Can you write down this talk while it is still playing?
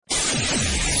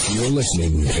You're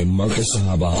listening to Marcus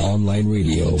Sahaba Online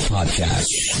Radio Podcast.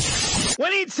 Well,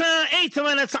 it's 8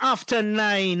 minutes after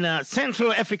 9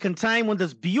 Central African time on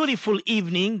this beautiful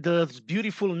evening, this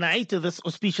beautiful night, this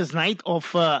auspicious night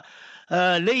of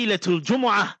Laylatul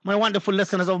Jumu'ah. My wonderful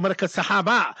listeners of Marcus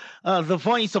Sahaba, the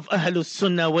voice of Ahlus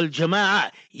Sunnah wal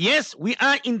Jama'ah. Yes, we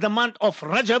are in the month of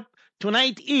Rajab.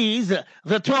 Tonight is the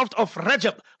 12th of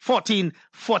Rajab,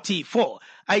 1444.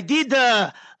 I did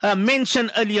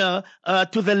mention earlier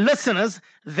to the listeners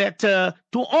that to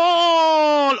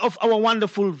all of our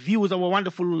wonderful viewers, our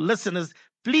wonderful listeners,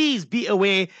 please be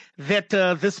aware that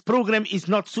this program is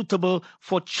not suitable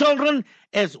for children,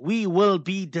 as we will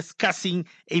be discussing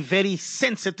a very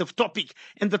sensitive topic.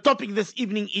 And the topic this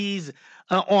evening is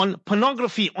on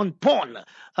pornography, on porn,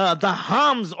 the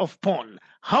harms of porn,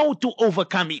 how to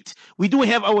overcome it. We do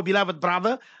have our beloved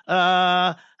brother,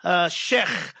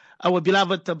 Sheikh, our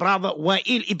beloved brother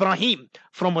Wael Ibrahim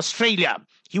from Australia.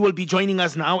 He will be joining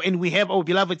us now, and we have our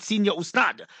beloved senior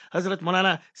Ustad, Hazrat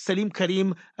Maulana Sarim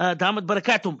Karim, Damat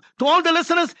Barakatum. To all the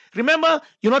listeners, remember,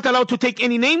 you're not allowed to take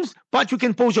any names, but you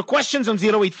can pose your questions on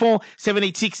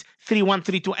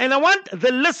 084-786-3132. And I want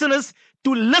the listeners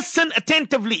to listen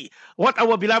attentively what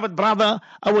our beloved brother,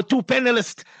 our two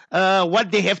panelists,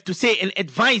 what they have to say and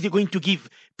advice they're going to give.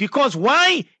 Because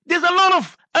why? There's a lot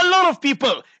of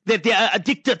people that they are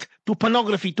addicted to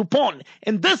pornography, to porn.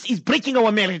 And this is breaking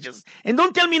our marriages. And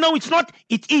don't tell me, no, it's not.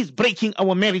 It is breaking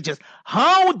our marriages.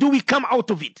 How do we come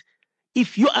out of it?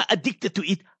 If you are addicted to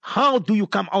it, how do you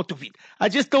come out of it? I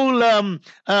just told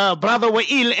Brother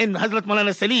Wael and Hazrat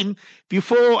Maulana Salim,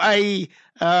 before I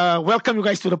welcome you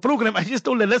guys to the program, I just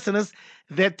told the listeners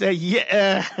that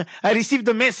I received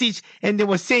a message, and they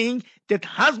were saying that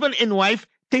husband and wife,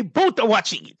 they both are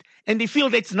watching it, and they feel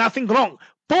that's nothing wrong.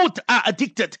 Both are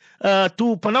addicted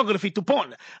to pornography, to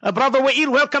porn. Brother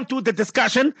Wael, welcome to the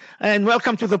discussion and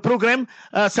welcome to the program.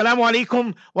 Assalamu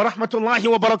alaikum wa rahmatullahi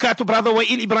wa barakatuh, Brother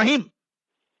Wael Ibrahim.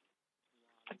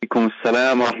 Alaikum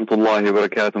assalam wa rahmatullahi wa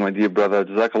barakatuh, my dear brother.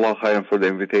 Jazakallah khairan for the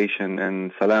invitation,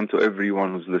 and salam to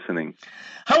everyone who's listening.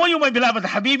 How are you, my beloved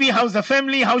Habibi? How's the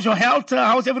family? How's your health?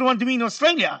 How's everyone doing in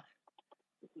Australia?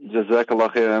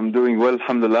 Jazakallah khairan. I'm doing well,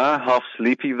 alhamdulillah. Half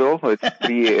sleepy though. It's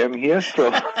 3 a.m. here,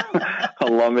 so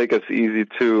Allah make us easy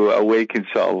to awake,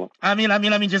 inshallah. Ameen.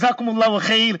 Jazakumullah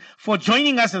khair for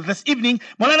joining us this evening.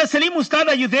 Maulana Salim Ustad,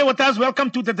 are you there with us? Welcome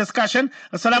to the discussion.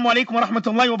 Assalamu alaikum wa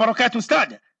rahmatullahi wa barakatuh,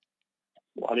 Ustad.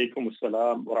 وعليكم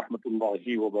السلام ورحمة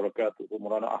الله وبركاته.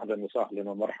 مولانا أهلا وسهلا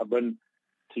ومرحبا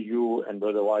to you and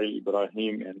Brother Wael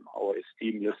Ibrahim and our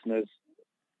esteemed listeners.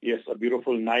 Yes, a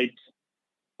beautiful night,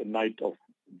 the night of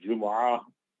Jumu'ah,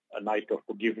 a night of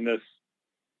forgiveness,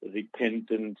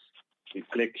 repentance,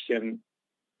 reflection,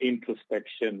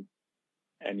 introspection,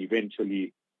 and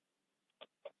eventually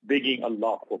begging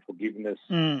Allah for forgiveness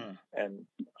and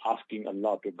asking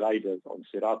Allah to guide us on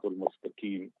Siratul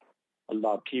Mustaqim.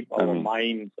 Allah, keep our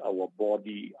minds, our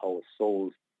body, our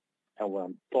souls, our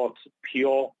thoughts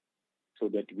pure so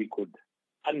that we could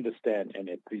understand and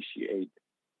appreciate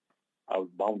our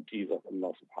bounties of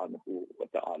Allah subhanahu wa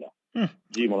ta'ala.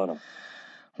 Ji Maulana.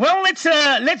 Well,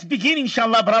 let's begin,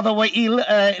 inshallah, Brother Wael.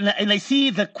 And I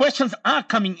see the questions are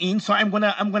coming in, so I'm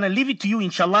gonna leave it to you,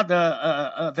 inshallah.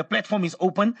 The platform is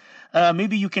open.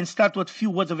 Maybe you can start with a few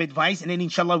words of advice, and then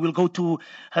inshallah we'll go to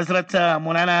Hazrat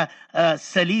Maulana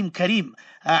Salim Karim.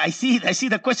 I see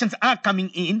the questions are coming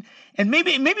in, and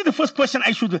maybe the first question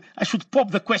I should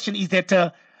pop the question is that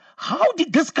how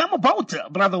did this come about,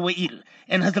 Brother Wael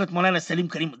and Hazrat Maulana Salim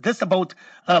Karim? This about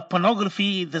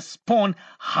pornography, this porn.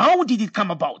 How did it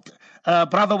come about?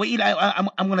 Brother Wael,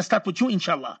 I'm going to start with you,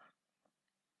 inshallah.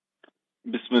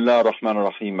 Bismillah ar-Rahman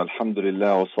ar-Rahim.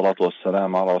 Alhamdulillah wa salatu wa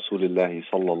salam ala Rasulillahi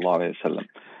sallallahu alayhi wa sallam.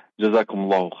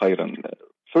 Jazakumullahu khairan.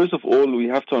 First of all, we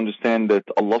have to understand that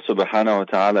Allah subhanahu wa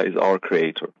ta'ala is our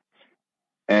creator.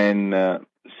 And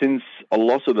since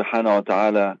Allah subhanahu wa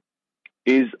ta'ala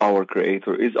is our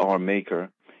creator, is our maker,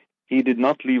 He did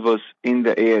not leave us in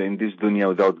the air in this dunya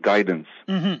without guidance.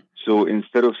 So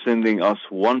instead of sending us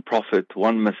one prophet,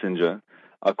 one messenger,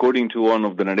 according to one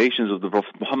of the narrations of the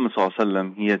Prophet Muhammad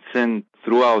ﷺ, He had sent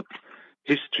throughout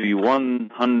history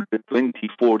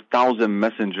 124,000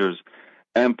 messengers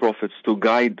and prophets to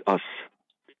guide us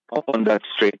on that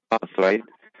straight path, right?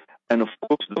 And of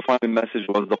course, the final message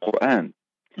was the Quran.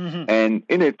 And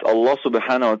in it, Allah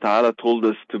subhanahu wa ta'ala told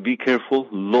us to be careful,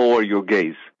 lower your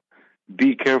gaze.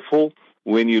 Be careful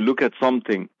when you look at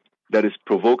something that is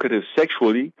provocative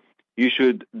sexually, you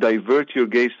should divert your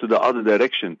gaze to the other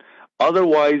direction.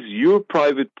 Otherwise, your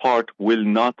private part will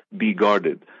not be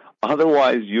guarded.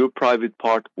 Otherwise, your private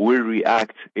part will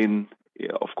react in,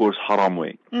 of course, haram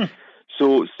way.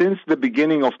 So since the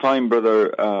beginning of time,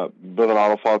 brother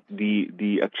Arafat,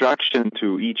 the attraction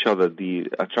to each other, the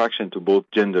attraction to both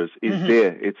genders is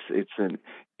there. It's an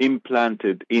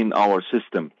implanted in our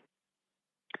system.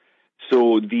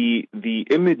 So the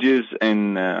images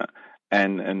and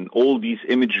all these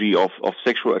imagery of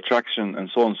sexual attraction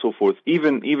and so on and so forth.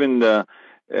 Even the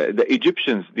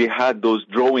Egyptians, they had those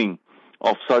drawing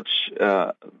of such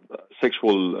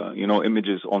sexual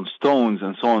images on stones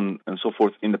and so on and so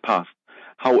forth in the past.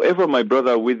 However, my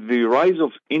brother, with the rise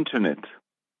of internet,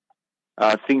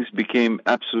 things became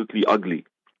absolutely ugly.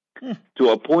 To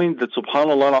a point that,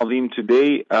 subhanallah al-azim,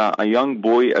 today a young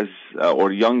boy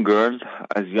or young girl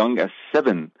as young as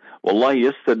 7, wallahi,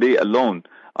 yesterday alone,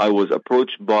 I was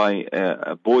approached by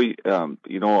a boy,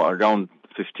 around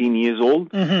 15 years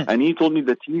old, and he told me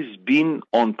that he's been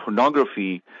on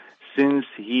pornography since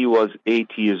he was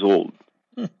 8 years old.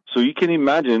 So you can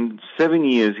imagine, 7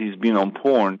 years he's been on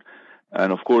porn,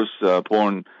 and of course,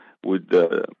 porn would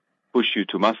push you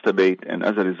to masturbate, and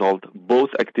as a result, both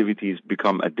activities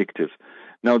become addictive.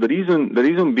 Now, the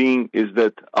reason being is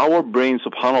that our brain,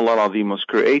 subhanallah al-azim, was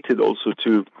created also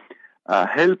to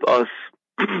help us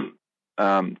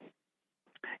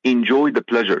enjoy the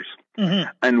pleasures.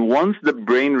 And once the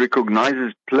brain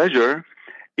recognizes pleasure,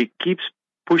 it keeps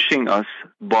pushing us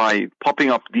by popping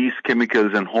up these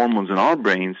chemicals and hormones in our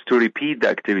brains to repeat the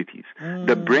activities.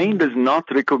 The brain does not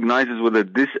recognize whether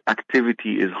this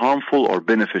activity is harmful or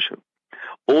beneficial.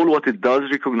 All what it does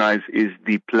recognize is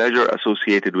the pleasure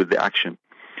associated with the action.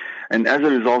 And as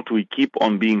a result, we keep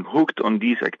on being hooked on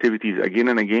these activities again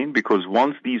and again, because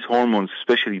once these hormones,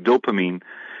 especially dopamine,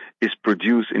 is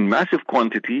produced in massive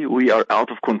quantity, we are out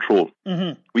of control.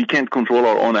 We can't control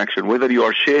our own action. Whether you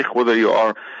are sheikh, whether you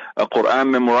are a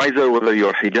Quran memorizer, whether you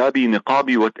are hijabi,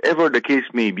 niqabi, whatever the case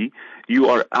may be, you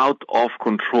are out of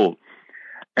control.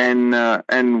 And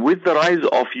with the rise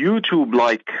of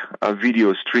YouTube-like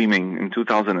video streaming in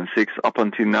 2006 up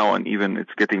until now, and even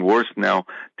it's getting worse now,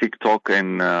 TikTok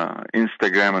and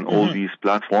Instagram and all these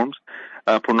platforms,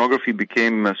 pornography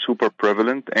became super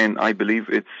prevalent, and I believe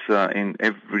it's in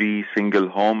every single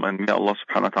home, and may Allah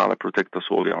subhanahu wa ta'ala protect us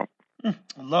all, ya Rabbi.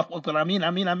 Allah Akbar, Ameen,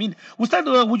 Ameen, Ameen. Ustad,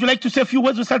 would you like to say a few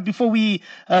words, Ustad, before we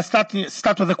start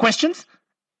with the questions?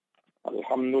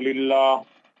 Alhamdulillah.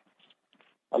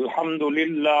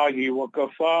 Alhamdulillah wa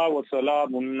kafa wa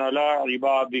salamun ala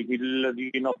ibadihi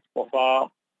alladhina istafa.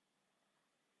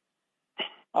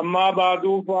 أما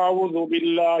بعد فأعوذ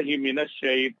بالله من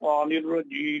الشيطان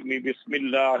الرجيم بسم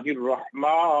الله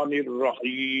الرحمن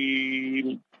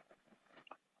الرحيم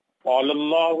قال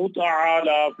الله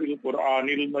تعالى في القرآن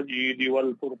المجيد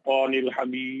والفرقان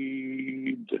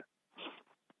الحميد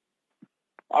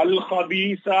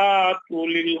الخبيثات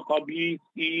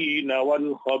للخبيثين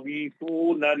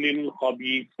والخبيثون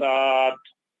للخبيثات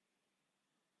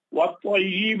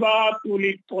والطيبات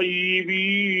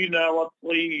للطيبين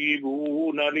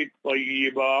والطيبون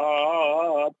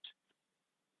للطيبات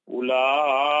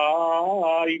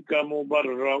أولئك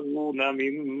مبرؤون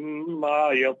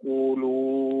مما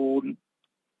يقولون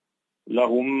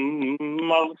لهم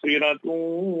مغفرة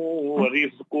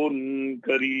ورزق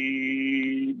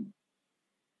كريم.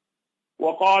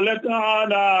 وقال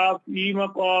تعالى في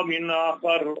مقام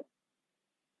آخر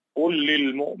قل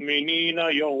للمؤمنين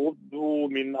يغضوا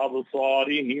من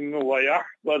أبصارهم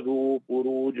ويحفظوا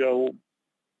فروجهم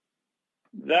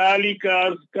ذلك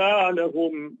أزكى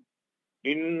لهم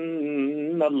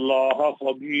إن الله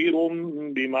خبير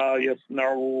بما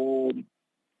يصنعون.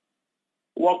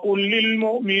 وقل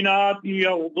للمؤمنات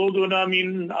يغضضن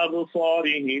من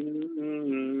أبصارهن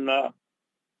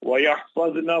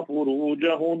ويحفظن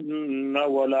فروجهن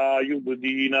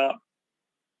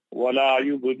ولا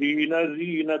يبدين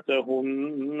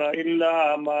زينتهن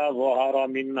إلا ما ظهر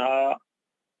منها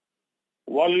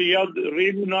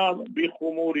وليضربن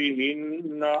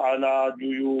بخمرهن على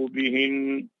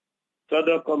جيوبهن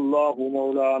صدق الله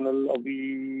مولانا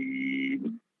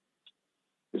العظيم.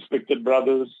 Respected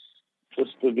brothers,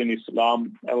 sisters in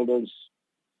Islam, elders,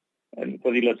 and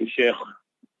Fadilatul Sheikh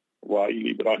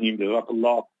Wael Ibrahim,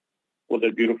 Jazakallah, for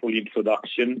the beautiful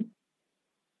introduction.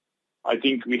 I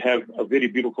think we have a very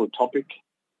beautiful topic,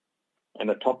 and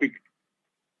a topic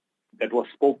that was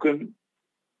spoken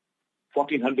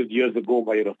 1400 years ago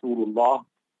by Rasulullah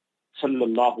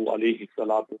sallallahu alayhi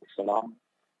salatu wasalam,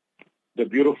 the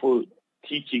beautiful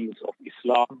teachings of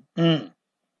Islam.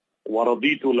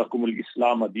 وَرَضِيتُ لَكُمُ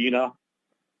الْإِسْلَامَ دِينًا.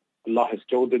 Allah has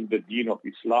chosen the deen of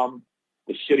Islam,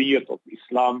 the Shariat of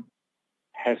Islam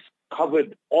has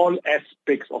covered all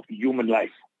aspects of human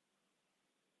life.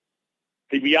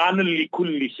 To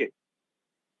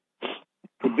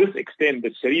this extent,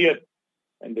 the Shariat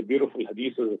and the beautiful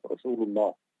hadiths of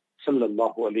Rasulullah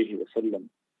sallallahu alayhi wa sallam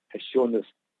has shown us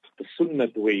the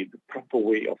sunnat way, the proper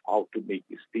way of how to make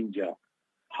istinja,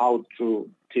 how to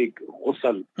take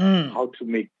ghusl, how to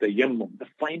make the yammum, the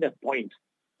finer points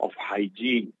of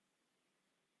hygiene.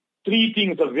 3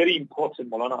 things are very important,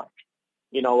 Maulana,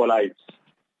 in our lives.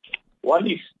 One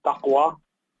is taqwa.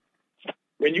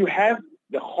 When you have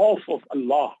the khawf of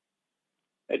Allah,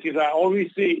 that is, I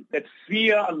always say that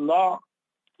fear Allah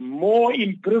more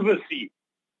in privacy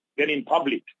than in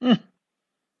public.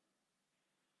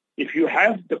 If you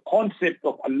have the concept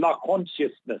of Allah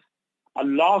consciousness,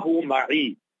 Allahu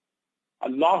ma'i,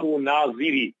 Allahu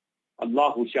naziri,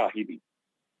 Allahu shahidi.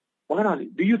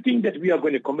 Do you think that we are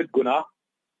going to commit guna?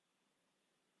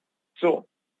 So,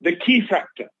 the key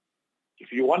factor,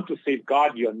 if you want to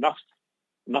safeguard your nafs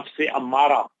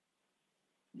ammara,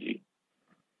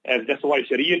 as that's why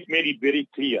Shariat made it very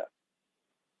clear,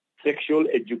 sexual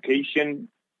education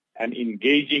and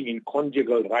engaging in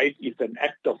conjugal rights is an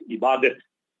act of ibadat.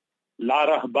 La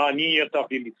rahbaniyata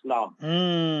fil Islam.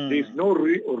 There is no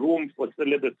room for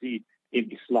celibacy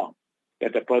in Islam.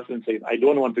 That a person says, I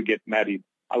don't want to get married.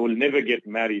 I will never get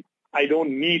married. I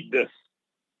don't need this.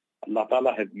 Allah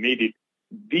Ta'ala has made it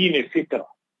deen fitra.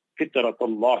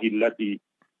 Fitratullahi allati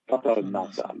fatara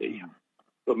an-nas alayha.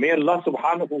 So may Allah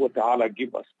subhanahu wa ta'ala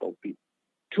give us tawfiq.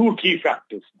 2 key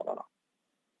factors.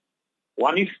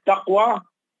 One is taqwa,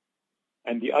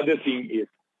 and the other thing is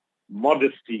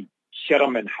modesty,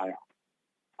 sharam and haya.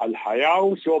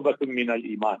 Al-haya'u shubatun min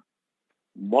al-iman.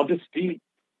 Modesty.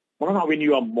 When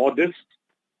you are modest,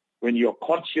 when you are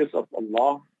conscious of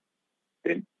Allah,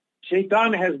 then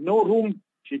shaitan has no room,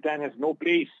 shaitan has no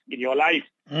place in your life.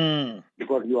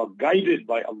 Because you are guided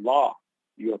by Allah,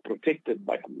 you are protected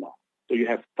by Allah. So you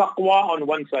have taqwa on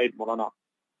one side, Maulana,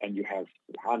 and you have,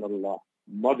 subhanallah,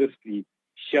 modesty,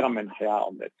 sharam and haya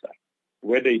on that side.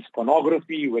 Whether it's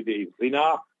pornography, whether it's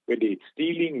zina, whether it's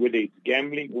stealing, whether it's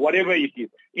gambling, whatever it is,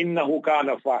 innahu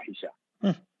kana fahisha.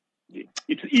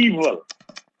 It's evil.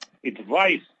 It's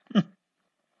vice.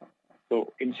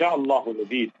 So, inshallah,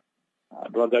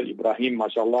 Brother Ibrahim,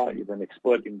 mashallah, is an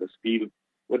expert in this field.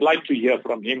 Would like to hear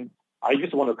from him. I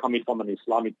just want to come in from an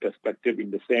Islamic perspective,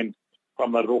 in the sense,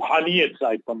 from a ruhaniyat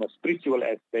side, from a spiritual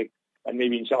aspect, and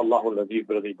maybe inshallah,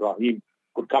 Brother Ibrahim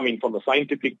could come in from a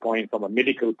scientific point, from a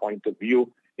medical point of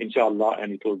view, inshallah,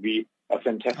 and it will be a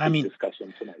fantastic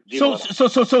discussion tonight.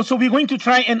 So we're going to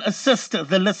try and assist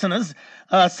the listeners.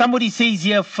 Somebody says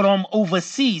here from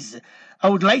overseas, I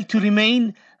would like to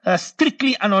remain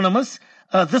strictly anonymous.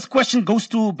 This question goes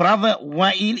to Brother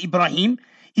Wael Ibrahim.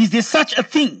 Is there such a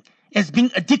thing as being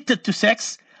addicted to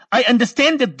sex? I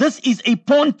understand that this is a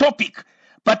porn topic,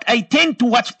 but I tend to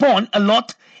watch porn a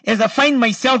lot, as I find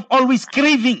myself always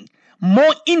craving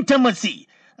more intimacy.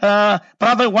 Brother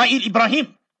Wael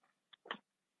Ibrahim.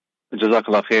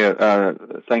 Jazakallah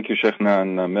khair. Thank you, Sheikhna,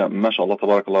 and mashallah,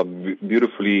 tabarakallah,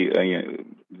 beautifully,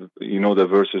 the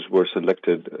verses were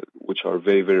selected, which are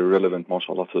very, very relevant,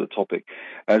 mashallah, to the topic.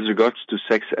 As regards to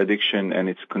sex addiction and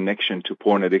its connection to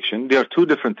porn addiction, they are 2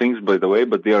 different things, by the way,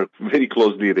 but they are very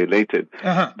closely related.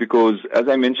 Because, as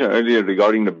I mentioned earlier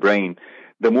regarding the brain,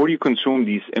 the more you consume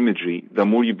these imagery, the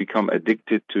more you become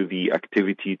addicted to the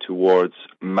activity towards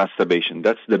masturbation.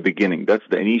 That's the beginning. That's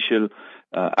the initial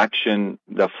action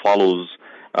that follows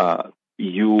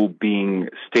you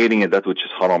staring at that which is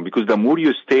haram. Because the more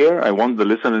you stare, I want the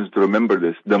listeners to remember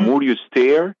this, the more you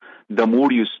stare, the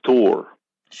more you store.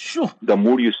 Sure. The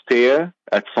more you stare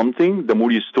at something, the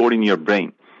more you store in your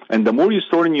brain. And the more you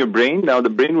store in your brain, now the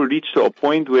brain will reach to a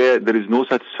point where there is no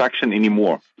satisfaction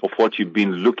anymore of what you've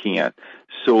been looking at.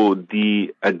 So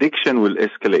the addiction will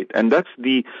escalate. And that's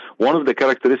one of the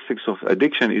characteristics of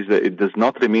addiction, is that it does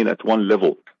not remain at one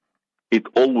level. It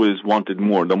always wanted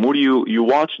more. The more you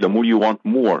watch, the more you want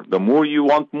more. The more you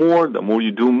want more, the more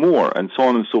you do more, and so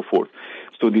on and so forth.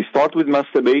 So they start with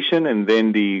masturbation, and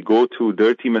then they go to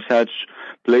dirty massage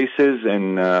places,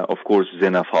 and of course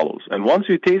zina follows. And once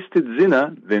you tasted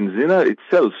zina, then zina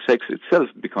itself, sex itself,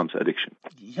 becomes addiction.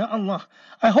 Ya Allah.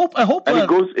 I hope. And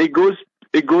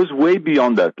it goes way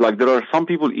beyond that. Like, there are some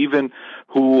people even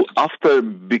who, after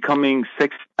becoming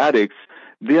sex addicts,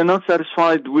 they are not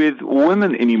satisfied with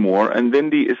women anymore, and then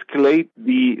they escalate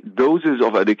the doses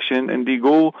of addiction, and they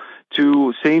go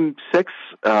to same-sex,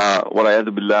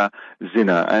 wala'iyadu billah,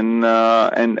 zina,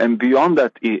 and beyond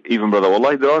that, even, brother.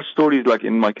 Wallahi, there are stories, like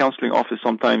in my counseling office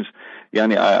sometimes,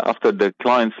 after the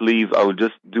clients leave, I will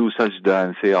just do sajda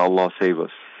and say, Allah, save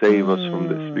us from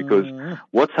this. Because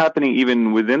what's happening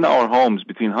even within our homes,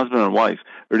 between husband and wife,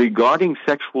 regarding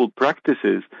sexual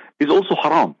practices, is also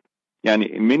haram.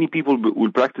 Many people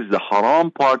will practice the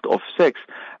haram part of sex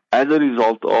as a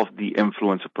result of the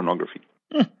influence of pornography.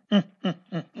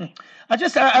 I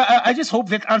just hope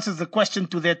that answers the question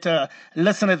to that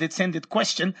listener that sent that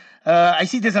question. I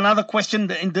see there's another question.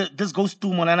 This goes to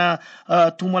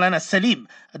Maulana Salim.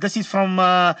 This is from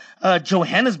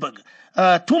Johannesburg.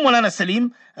 To Maulana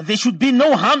Salim, there should be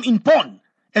no harm in porn,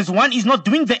 as one is not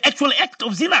doing the actual act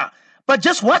of zina, but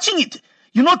just watching it.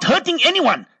 You're not hurting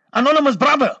anyone. Anonymous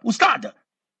brother, Ustad.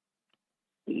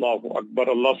 Allahu Akbar.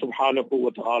 Allah subhanahu wa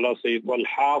ta'ala says,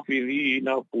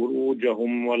 وَالْحَافِظِينَ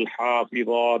فُرُوجَهُمْ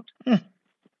وَالْحَافِظَاتِ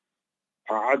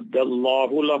أَعَدَّ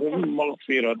اللَّهُ لَهُمْ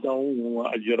مَغْفِرَةً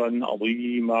وَأَجْرًا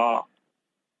عَظِيمًا.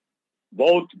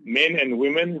 Both men and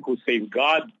women who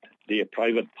safeguard their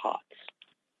private parts.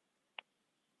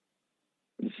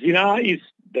 Zina is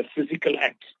the physical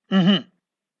act. Mm-hmm.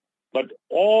 But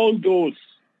all those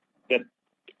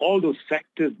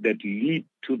factors that lead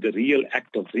to the real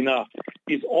act of zina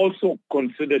is also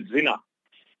considered zina.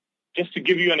 Just to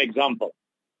give you an example,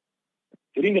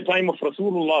 during the time of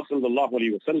Rasulullah sallallahu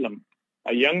alaihi wasallam,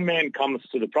 a young man comes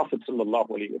to the Prophet sallallahu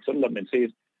alaihi wasallam and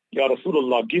says, "Ya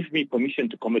Rasulullah, give me permission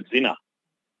to commit zina."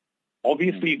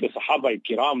 Obviously, the Sahaba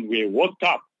Kiram were worked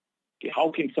up.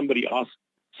 How can somebody ask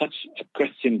such a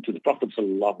question to the Prophet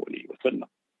sallallahu alaihi wasallam?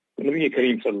 The Nabi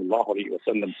Karim sallallahu alaihi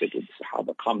wasallam said to the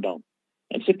Sahaba, "Calm down,"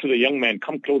 and said to the young man,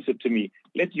 "Come closer to me.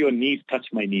 Let your knees touch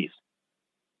my knees."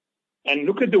 And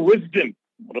look at the wisdom.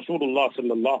 Rasulullah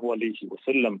sallallahu alayhi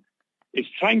wasallam is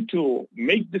trying to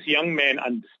make this young man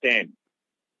understand.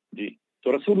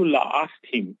 So Rasulullah asked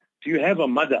him, "Do you have a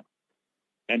mother?"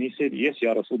 And he said, "Yes,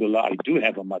 Ya Rasulullah, I do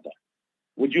have a mother."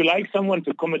 "Would you like someone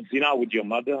to commit zina with your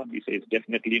mother?" He says,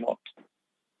 "Definitely not."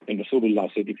 And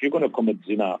Rasulullah said, "If you're going to commit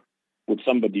zina with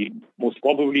somebody, most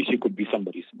probably she could be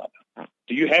somebody's mother.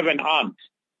 Do you have an aunt?"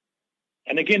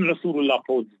 And again, Rasulullah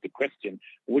poses the question,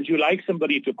 "Would you like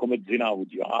somebody to commit zina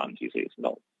with your aunt?" He says,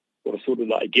 "No." So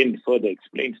Rasulullah again further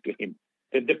explains to him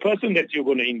that the person that you're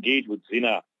going to engage with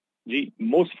zina,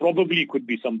 most probably could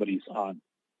be somebody's aunt.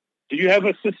 "Do you have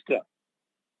a sister?"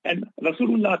 And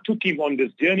Rasulullah took him on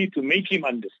this journey to make him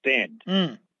understand.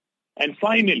 And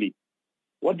finally,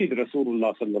 what did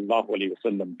Rasulullah sallallahu alaihi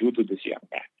wasallam do to this young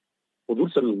man?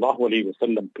 Rasulullah sallallahu alaihi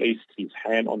wasallam placed his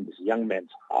hand on this young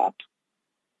man's heart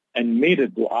and made a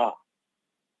dua.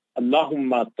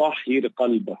 Allahumma tahhir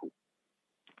qalbahu.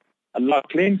 Allah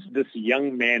cleansed this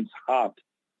young man's heart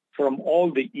from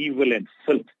all the evil and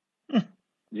filth.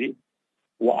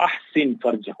 Wa ahsin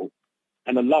farjahu.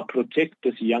 And Allah protect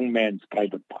this young man's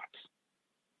private parts.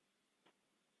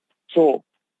 So,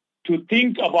 to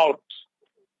think about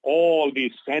all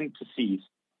these fantasies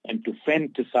and to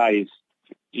fantasize,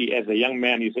 as a young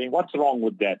man, you're saying, "What's wrong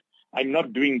with that? I'm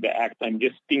not doing the act, I'm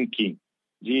just thinking."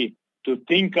 To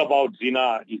think about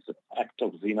zina is an act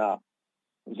of zina.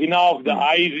 Zina of the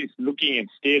eyes is looking and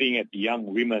staring at the young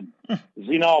women.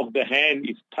 Zina of the hand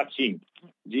is touching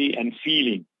and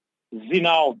feeling. Zina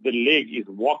of the leg is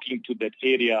walking to that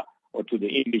area or to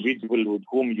the individual with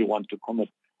whom you want to commit.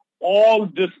 All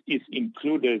this is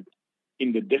included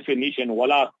in the definition,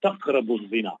 وَلَا تَقْرَبُوا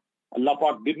الزِّنَا. Allah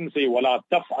Pak didn't say, وَلَا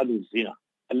تَفْعَلُوا الزِّنَا.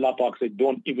 Allah Pak said,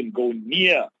 don't even go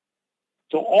near.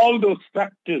 So all those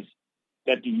factors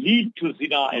that lead to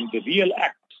zina and the real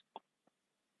act,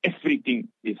 everything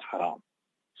is haram.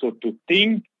 So to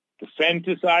think, to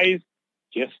fantasize,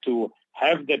 just to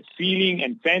have that feeling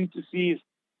and fantasies,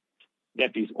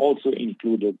 that is also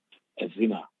included as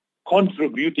zina.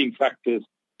 Contributing factors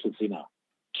to zina.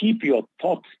 Keep your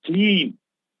thoughts clean.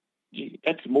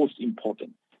 That's most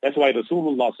important. That's why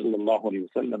Rasulullah sallallahu alaihi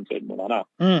wasallam said,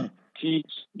 Maulana,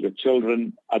 teach your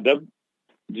children adab,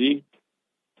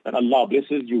 and Allah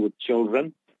blesses you with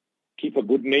children. Keep a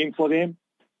good name for them.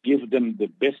 Give them the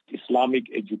best Islamic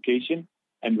education.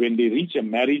 And when they reach a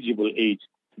marriageable age,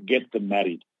 get them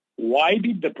married. Why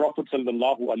did the Prophet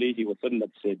sallallahu alaihi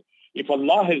wasallam said, if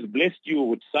Allah has blessed you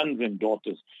with sons and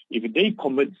daughters, if they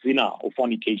commit zina or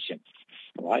fornication,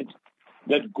 right,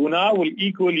 that guna will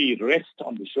equally rest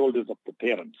on the shoulders of the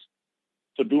parents.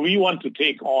 So do we want to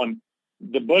take on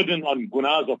the burden on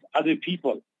gunas of other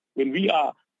people when we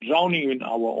are drowning in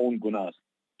our own gunas?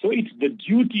 So it's the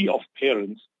duty of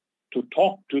parents to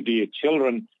talk to their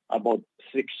children about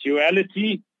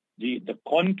sexuality, the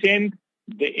content,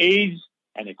 the age,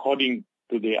 and according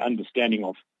to their understanding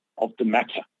of the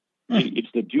matter.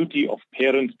 It's the duty of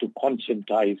parents to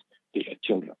conscientize their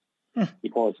children.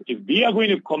 Because if they are going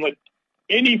to commit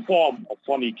any form of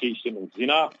fornication or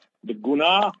zina, the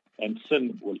guna and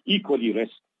sin will equally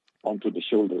rest onto the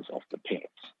shoulders of the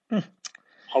parents.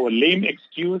 Our lame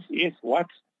excuse is what?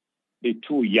 They're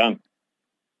too young.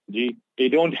 They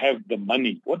don't have the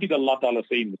money. What did Allah Ta'ala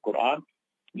say in the Quran?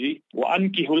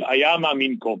 وَأَنْكِهُ الْأَيَامَ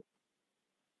مِنْكُمْ.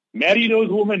 Marry those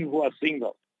women who are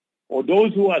single, or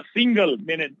those who are single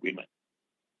men and women.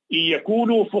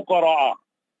 يَكُونُوا فُقَرَاءَ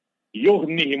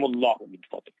يُغْنِهِمُ اللَّهُ مِنْ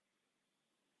فَضْلِهِ.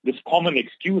 This common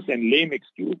excuse and lame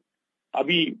excuse.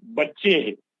 Abhi bacche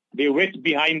hai, they wet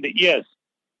behind the ears,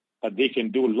 but they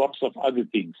can do lots of other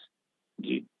things.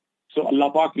 So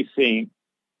Allah Pak is saying,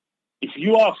 if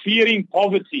you are fearing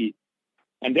poverty,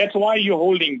 and that's why you're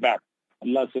holding back,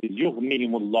 Allah says,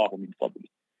 يُغْنِهِمُ اللَّهُ مِنْ فَضْلِهِ.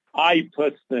 I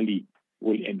personally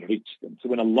will enrich them. So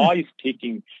when Allah is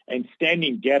taking and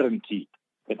standing guarantee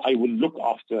that I will look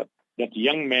after that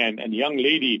young man and young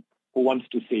lady who wants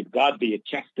to safeguard their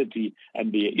chastity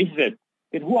and their izzat,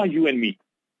 then who are you and me?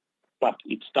 But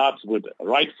it starts with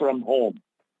right from home,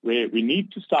 where we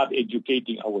need to start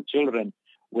educating our children.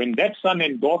 When that son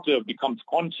and daughter becomes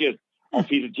conscious of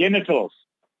his genitals,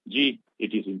 it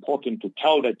is important to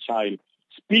tell that child,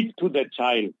 speak to that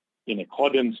child in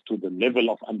accordance to the level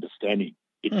of understanding.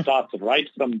 It starts right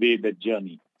from there, that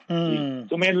journey.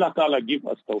 So may Allah Ta'ala give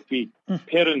us tawfiq.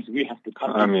 Parents, we have to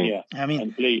come in here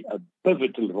and play a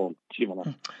pivotal role.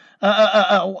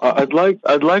 I'd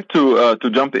like to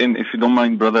jump in, if you don't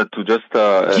mind, brother, to just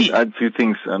add a few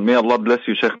things. May Allah bless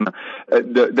you, Sheikhna.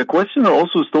 The questioner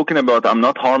also is talking about, I'm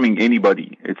not harming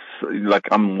anybody. It's like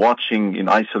I'm watching in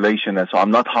isolation, and so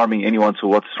I'm not harming anyone. So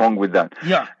what's wrong with that?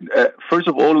 Yeah. First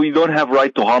of all, we don't have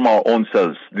right to harm our own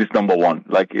selves. This is number one.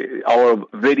 Like our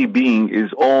very being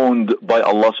is owned by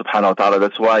Allah Subhanahu wa Taala.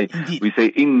 That's why we say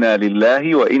Inna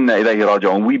lillahi wa inna ilayhi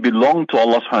raji'un. We belong to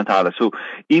Allah Subhanahu wa Taala. So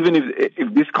even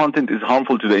if this content is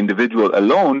harmful to the individual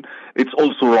alone, it's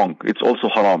also wrong. It's also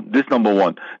haram. This number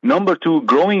one. Number two,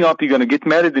 growing up, you're going to get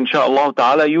married, inshallah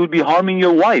ta'ala, you will be harming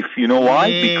your wife. You know why?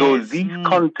 Because these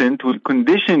content will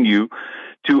condition you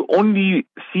to only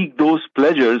seek those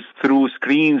pleasures through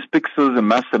screens, pixels, and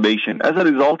masturbation. As a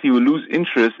result, you will lose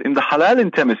interest in the halal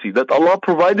intimacy that Allah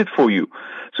provided for you.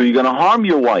 So you're going to harm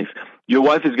your wife. Your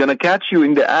wife is going to catch you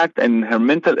in the act, and her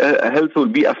mental health will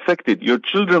be affected. Your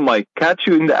children might catch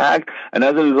you in the act, and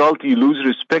as a result, you lose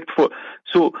respect for...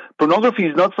 So pornography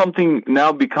is not something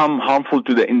now become harmful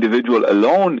to the individual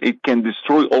alone. It can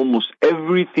destroy almost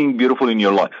everything beautiful in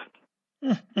your life.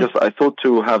 Just, I thought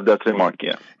to have that remark.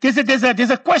 Yeah. There's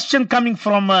a question coming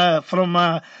from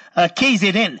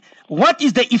KZN. What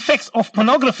is the effects of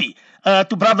pornography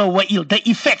to Brother Wael? The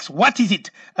effects. What is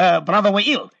it, Brother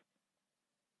Wael?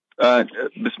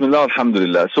 Bismillah,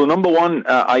 alhamdulillah. So number one,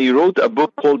 I wrote a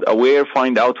book called Aware,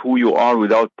 Find Out Who You Are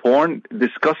Without Porn,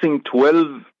 discussing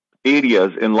 12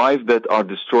 areas in life that are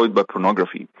destroyed by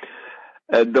pornography.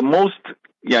 The most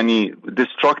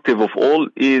destructive of all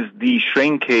is the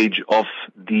shrinkage of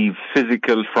the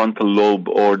physical frontal lobe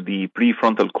or the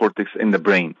prefrontal cortex in the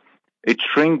brain. It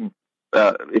shrinks,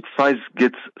 its size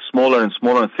gets smaller and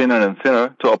smaller and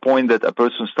thinner to a point that a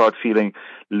person starts feeling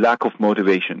lack of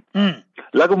motivation.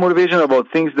 Lack of motivation about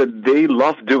things that they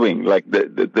love doing, like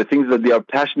the things that they are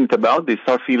passionate about. They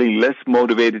start feeling less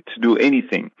motivated to do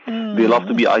anything. They love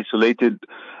to be isolated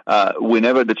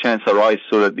whenever the chance arises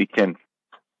so that they can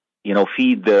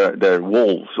feed their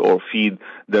walls or feed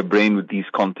their brain with these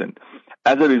content.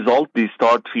 As a result, they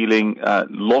start feeling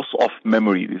loss of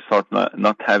memory. They start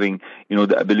not having,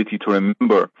 the ability to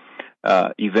remember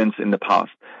events in the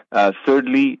past.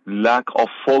 Thirdly, lack of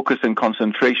focus and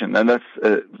concentration. And that's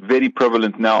very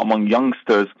prevalent now among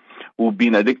youngsters who've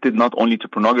been addicted not only to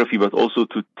pornography, but also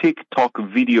to TikTok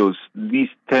videos, these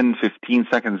 10, 15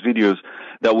 seconds videos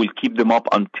that will keep them up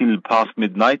until past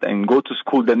midnight and go to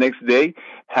school the next day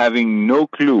having no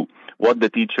clue what the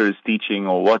teacher is teaching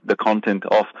or what the content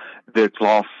of their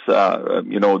class,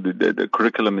 the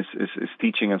curriculum is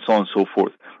teaching, and so on and so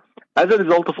forth. As a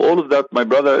result of all of that, my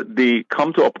brother, they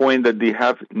come to a point that they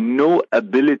have no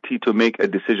ability to make a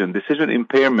decision. Decision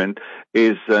impairment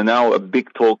is now a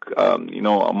big talk,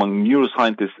 among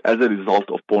neuroscientists as a result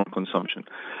of porn consumption.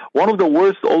 One of the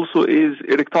worst also is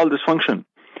erectile dysfunction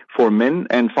for men,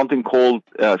 and something called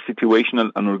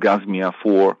situational anorgasmia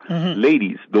for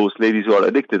ladies, those ladies who are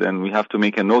addicted. And we have to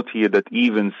make a note here that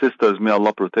even sisters, may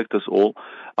Allah protect us all,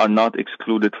 are not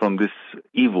excluded from this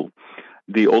evil.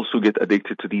 They also get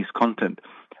addicted to these content.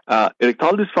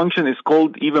 Erectile dysfunction is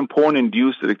called even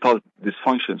porn-induced erectile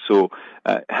dysfunction. So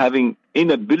having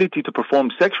inability to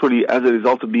perform sexually as a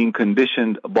result of being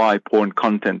conditioned by porn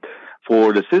content.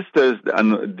 For the sisters,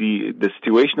 the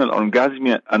situational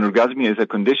anorgasmia is a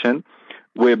condition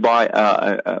whereby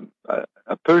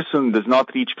a person does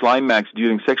not reach climax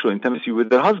during sexual intimacy with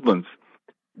their husbands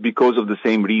because of the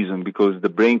same reason, because the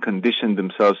brain conditioned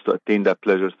themselves to attain that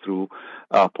pleasure through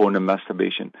porn and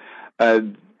masturbation.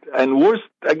 And worst,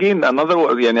 again, another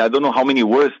one, I don't know how many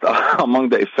worst among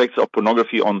the effects of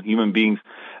pornography on human beings.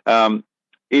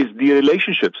 is the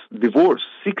relationships, divorce.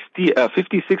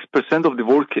 56% of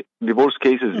divorce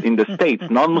cases in the States,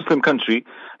 non-Muslim country,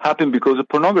 happen because of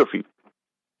pornography.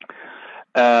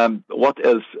 What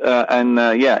else? In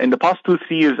the past 2-3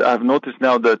 years, I've noticed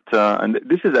now that, and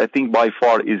this is, I think, by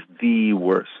far is the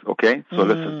worst. Okay, so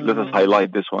let us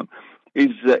highlight this one.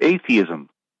 Is atheism.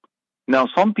 Now,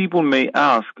 some people may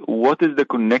ask, what is the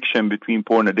connection between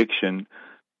porn addiction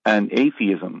and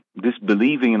atheism,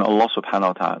 disbelieving in Allah subhanahu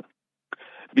wa ta'ala?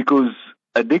 Because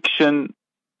addiction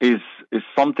is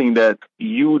something that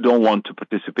you don't want to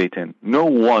participate in. No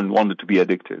one wanted to be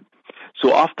addicted.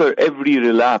 So after every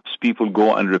relapse, people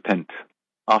go and repent.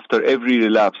 After every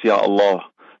relapse, Ya Allah,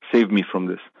 save me from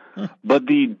this. But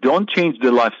they don't change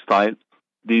their lifestyle.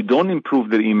 They don't improve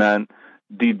their iman.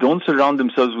 They don't surround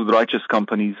themselves with righteous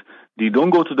companies. They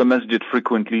don't go to the masjid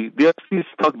frequently. They are still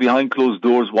stuck behind closed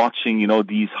doors watching,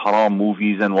 these haram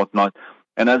movies and whatnot.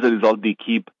 And as a result, they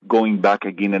keep going back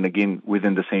again and again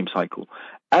within the same cycle.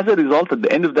 As a result, at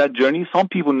the end of that journey, some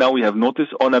people now we have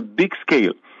noticed on a big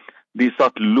scale, they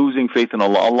start losing faith in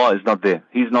Allah. Allah is not there.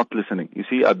 He's not listening. You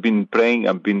see, I've been praying,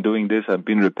 I've been doing this, I've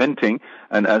been repenting,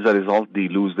 and as a result, they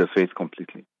lose their faith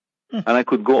completely. And I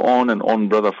could go on and on,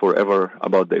 brother, forever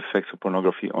about the effects of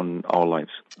pornography on our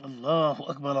lives. Allahu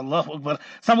Akbar, Allahu Akbar.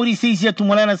 Somebody says here to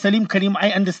Maulana Salim, Karim,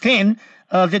 I understand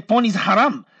that porn is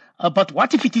haram. But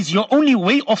what if it is your only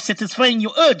way of satisfying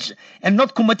your urge and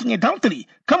not committing adultery?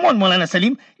 Come on, Maulana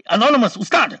Salim. Anonymous,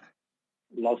 Ustad.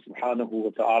 Allah subhanahu wa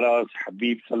ta'ala's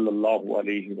Habib sallallahu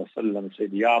alayhi wa sallam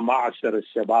said, Ya ma'ashar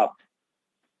al-shabab.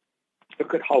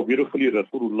 Look at how beautifully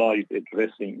Rasulullah is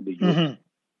addressing the youth.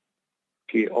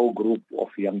 Okay, all group of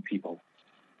young people.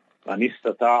 Man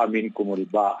istata'a minkum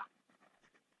al-ba'a.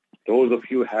 Those of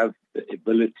you have the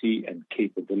ability and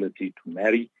capability to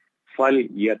marry,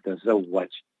 فَلْيَتَزَوَّجْ.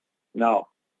 Now,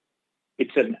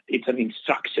 it's an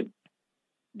instruction.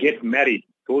 Get married.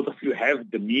 Those of you have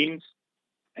the means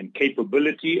and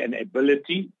capability and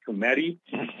ability to marry,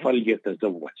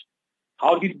 فَلْيَتَزَوَّجْ.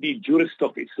 How did the jurist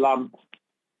of Islam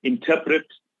interpret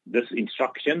this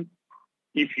instruction?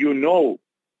 If you know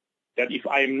that if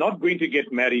I am not going to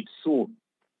get married soon,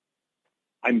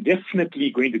 I'm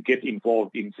definitely going to get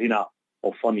involved in zina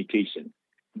or fornication,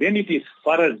 then it is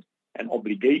farz and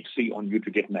obligatory on you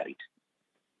to get married.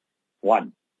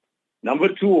 One. Number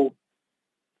two,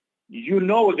 you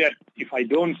know that if I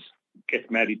don't get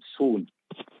married soon,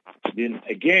 then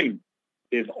again,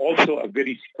 there's also a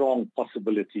very strong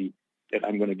possibility that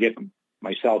I'm going to get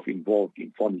myself involved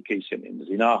in fornication and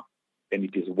zina, then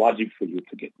it is wajib for you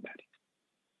to get married.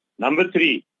 Number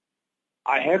three,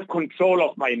 I have control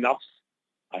of my nafs.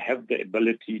 I have the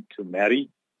ability to marry.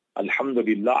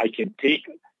 Alhamdulillah, I can take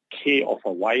care of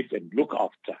a wife and look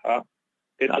after her.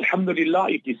 Then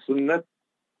alhamdulillah, it is sunnat.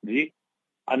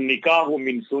 An-nikahu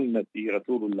min sunnati,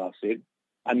 Rasulullah said.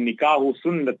 An-nikahu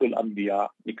sunnatul anbiya.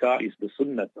 Nikah is the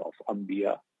sunnat of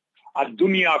anbiya.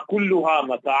 Ad-dunya kulluha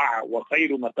mata'a wa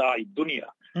khayru mata'i dunya.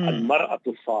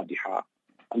 Al-mar'atu sadiha.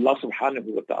 Allah subhanahu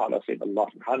wa ta'ala said, Allah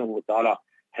subhanahu wa ta'ala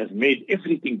has made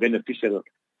everything beneficial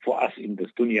for us in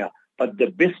this dunya. But the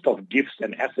best of gifts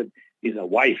and assets is a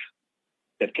wife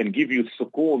that can give you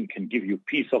sukoon, can give you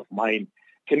peace of mind,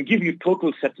 can give you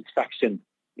total satisfaction,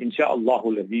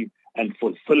 insha'Allah, and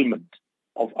fulfillment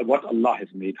of what Allah has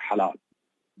made halal.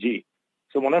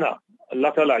 So, Maulana,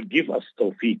 Allah Ta'ala give us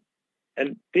tawfiq.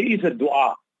 And there is a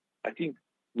dua. I think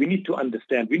we need to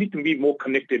understand, we need to be more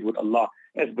connected with Allah.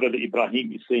 As Brother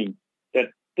Ibrahim is saying,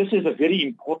 that this is a very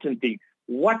important thing.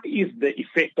 What is the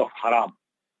effect of haram?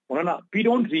 We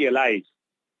don't realize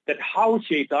that how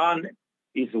shaitan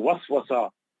is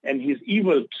waswasa and his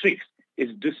evil tricks is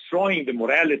destroying the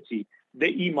morality,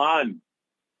 the iman,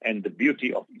 and the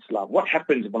beauty of Islam. What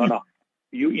happens, Maulana?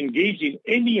 You engage in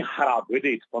any haram, whether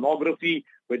it's pornography,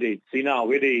 whether it's zina,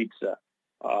 whether it's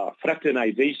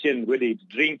fraternization, whether it's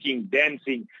drinking,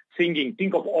 dancing, singing,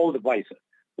 think of all the vices.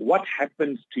 What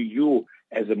happens to you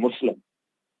as a Muslim?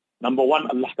 Number one,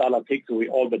 Allah Ta'ala takes away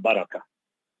all the barakah.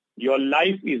 Your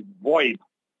life is void.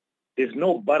 There's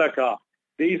no barakah.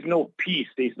 There is no peace.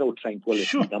 There is no tranquility.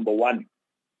 Sure. Number one.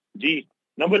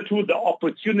 Number two, the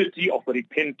opportunity of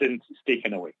repentance is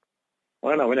taken away.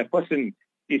 When a person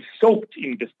is soaked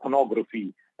in this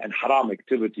pornography and haram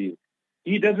activities,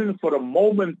 he doesn't for a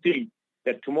moment think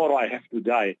that tomorrow I have to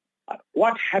die.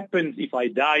 What happens if I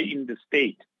die in the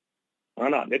state?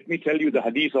 Let me tell you the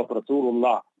hadith of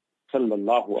Rasulullah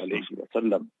sallallahu alayhi wa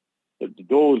sallam.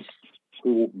 Those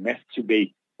who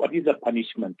masturbate, what is the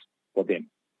punishment for them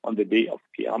on the day of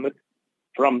Qiyamah?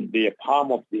 From their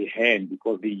palm of their hand,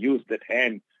 because they use that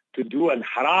hand to do an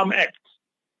haram act.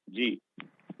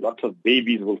 Lots of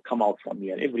babies will come out from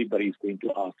here and everybody is going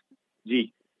to ask,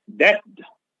 that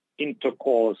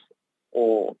intercourse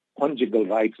or conjugal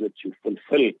rights that you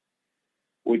fulfill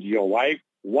with your wife,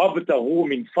 وَابْتَغُوا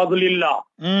مِنْ فَضْلِ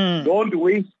اللَّهِ. Don't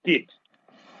waste it.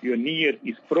 Your need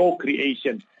is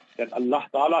procreation, that Allah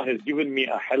Ta'ala has given me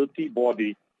a healthy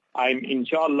body. I'm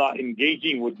inshallah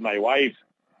engaging with my wife.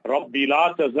 رَبِّ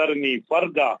لَا تَذَرْنِي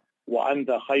فَرْدًا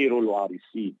وَأَنْتَ خَيْرُ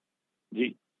الْوَارِثِينَ.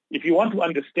 If you want to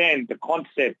understand the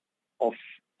concept of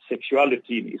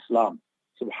sexuality in Islam,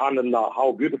 subhanallah,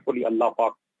 how beautifully Allah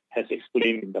Pak has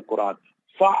explained in the Quran.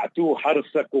 فَأْتُوا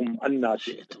حَرْسَكُمْ أَنَّا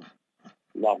شِئْتُمْ.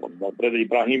 Brother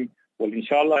Ibrahim will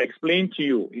inshallah explain to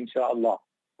you, inshallah.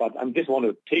 But I just want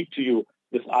to take to you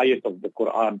this ayat of the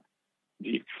Quran.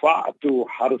 The فَأْتُوا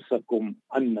حَرْسَكُمْ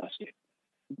أَنَّا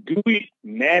شِئْتُمْ. Do it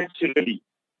naturally.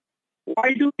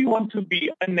 Why do we want to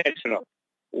be unnatural?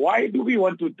 Why do we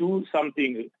want to do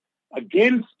something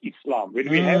against Islam when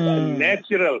we have a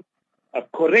natural, a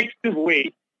corrective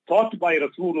way taught by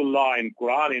Rasulullah in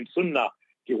Quran and Sunnah?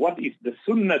 Okay, what is the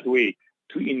Sunnah way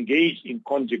to engage in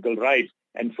conjugal rights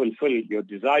and fulfill your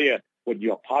desire with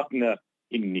your partner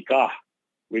in nikah?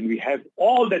 When we have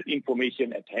all that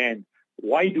information at hand,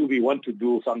 why do we want to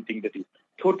do something that is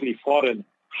totally foreign,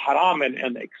 haram and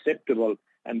unacceptable,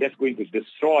 and that's going to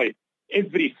destroy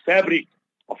every fabric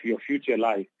of your future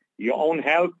life, your own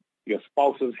health, your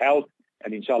spouse's health,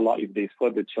 and inshallah, if there's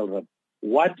further children,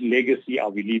 what legacy are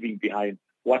we leaving behind?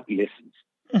 What lessons?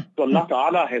 So Allah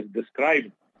Ta'ala has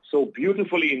described so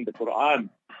beautifully in the Quran,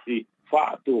 the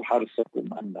فَأْتُوا حَرْسَكُمْ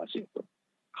أَنَّا شِئْتُمْ.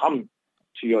 Come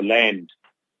to your land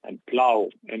and plow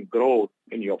and grow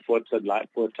in your fertile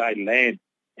land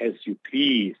as you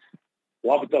please.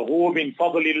 وَابْتَغُوا مِنْ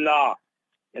فَضْلِ اللَّهِ.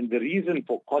 And the reason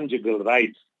for conjugal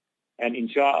rights and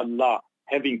inshallah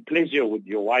having pleasure with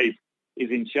your wife is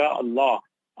inshallah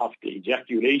after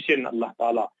ejaculation, Allah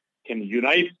Ta'ala can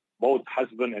unite both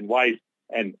husband and wife,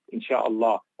 and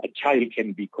inshallah a child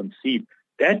can be conceived.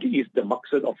 That is the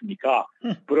maqsad of nikah,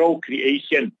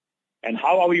 procreation. And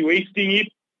how are we wasting it?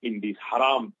 In these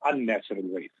haram, unnatural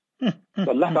ways. So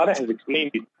Allah Ta'ala has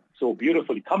explained it so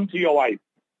beautifully. Come to your wife,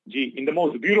 in the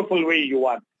most beautiful way you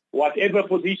want, whatever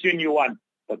position you want,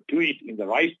 but do it in the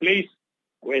right place,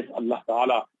 where Allah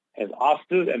Ta'ala has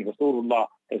asked us, and Rasulullah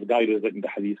has guided us in the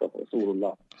hadith of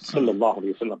Rasulullah sallallahu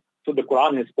alayhi wa sallam. So the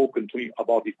Quran has spoken to you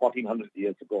about it 1400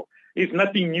 years ago. It's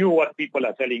nothing new what people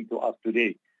are telling to us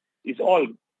today. It's all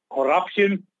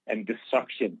corruption and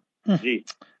destruction.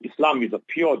 Islam is a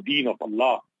pure deen of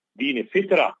Allah, deen e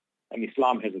fitra, and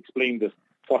Islam has explained this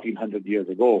 1400 years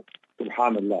ago.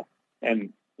 Subhanallah.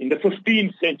 And in the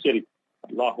 15th century,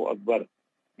 Allahu Akbar,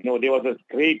 there was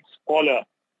a great scholar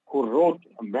who wrote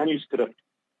a manuscript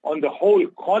on the whole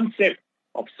concept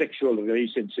of sexual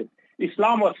relationship.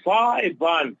 Islam was far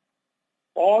advanced.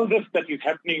 All this that is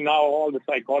happening now, all the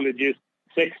psychologists,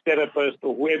 sex therapists,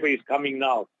 or whoever is coming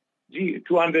now,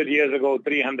 200 years ago,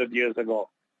 300 years ago,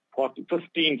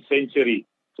 15th century,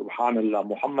 subhanallah,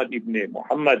 Muhammad ibn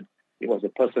Muhammad, he was a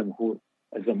person who,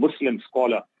 as a Muslim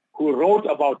scholar, who wrote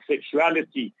about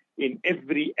sexuality in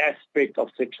every aspect of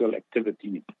sexual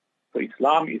activity. So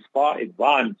Islam is far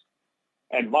advanced,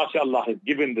 and mashallah has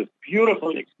given this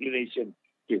beautiful explanation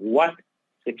of what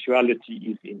sexuality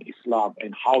is in Islam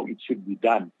and how it should be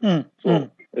done.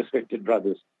 So, respected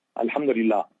brothers,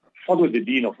 alhamdulillah, follow the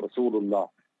deen of Rasulullah.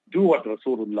 Do what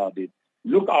Rasulullah did.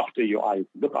 Look after your eyes.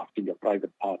 Look after your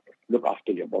private part. Look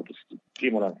after your modesty.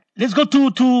 Let's go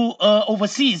to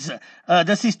overseas.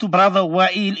 This is to Brother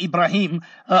Wael Ibrahim.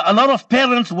 A lot of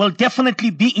parents will definitely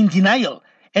be in denial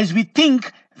as we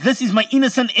think this is my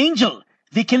innocent angel.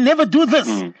 They can never do this.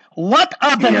 What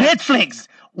are the red flags?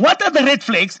 What are the red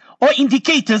flags or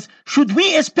indicators should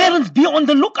we as parents be on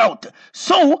the lookout?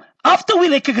 So after we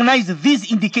recognize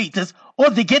these indicators or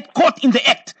they get caught in the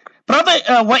act, Brother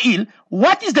Wael,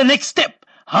 what is the next step?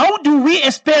 How do we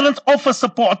as parents offer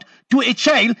support to a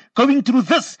child going through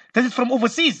this? That is from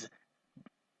overseas.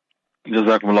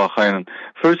 Jazakumullah khairan.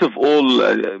 First of all,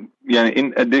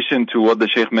 in addition to what the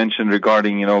Sheikh mentioned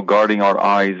regarding, guarding our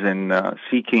eyes and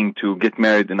seeking to get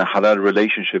married in a halal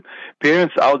relationship,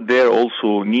 parents out there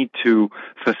also need to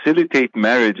facilitate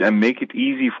marriage and make it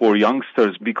easy for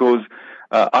youngsters, because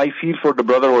I feel for the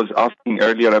brother who was asking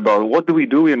earlier about what do we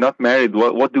do? We're not married.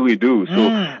 What do we do? So,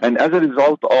 and as a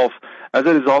result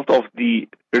of the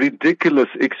ridiculous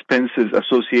expenses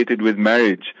associated with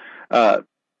marriage,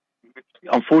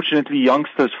 unfortunately,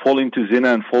 youngsters fall into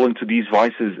zina and fall into these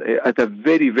vices at a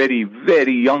very, very,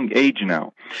 very young age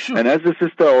now. Sure. And as the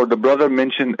sister or the brother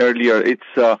mentioned earlier,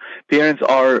 it's parents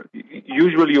are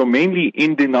usually or mainly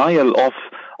in denial of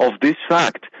this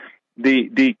fact.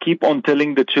 They keep on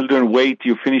telling the children, wait,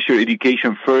 you finish your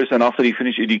education first, and after you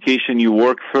finish education, you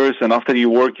work first, and after you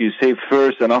work, you save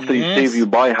first, and after you save, you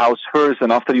buy a house first,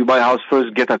 and after you buy a house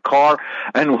first, get a car,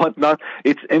 and whatnot.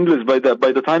 It's endless. By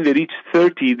the time they reach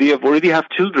 30, they already have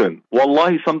children.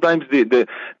 Wallahi, sometimes the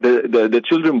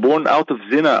children born out of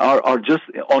zina are just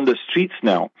on the streets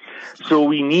now. So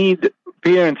we need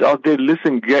parents out there,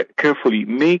 listen carefully,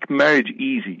 make marriage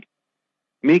easy.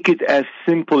 Make it as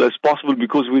simple as possible,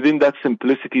 because within that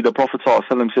simplicity, the Prophet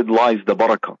ﷺ said, lies the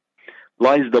barakah.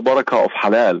 Lies the barakah of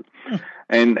halal.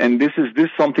 And this is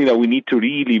something that we need to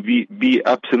really be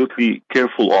absolutely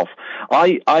careful of.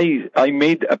 I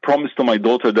made a promise to my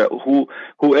daughter that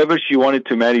whoever she wanted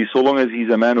to marry, so long as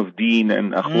he's a man of deen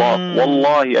and akhlaq,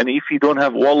 wallahi, and if he don't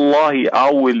have, wallahi,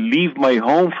 I will leave my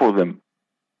home for them.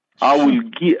 I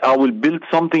will build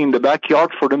something in the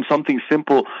backyard for them, something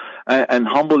simple and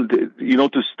humble,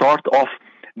 to start off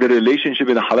the relationship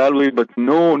in a halal way, but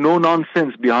no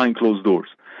nonsense behind closed doors.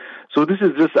 So this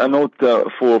is just a note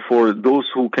for those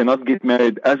who cannot get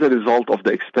married as a result of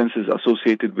the expenses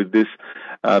associated with this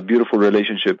beautiful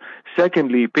relationship.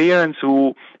 Secondly, parents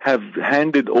who have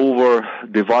handed over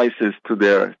devices to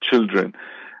their children,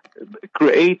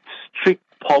 create strict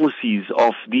policies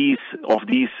of the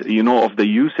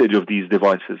usage of these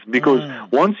devices, because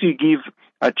once you give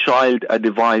a child a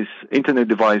device, internet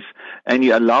device, and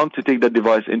you allow him to take that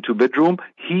device into bedroom,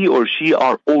 he or she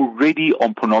are already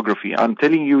on pornography. I'm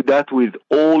telling you that with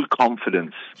all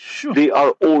confidence. Sure. They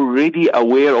are already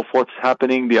aware of what's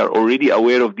happening. They are already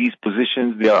aware of these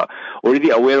positions. They are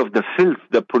already aware of the filth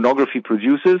that pornography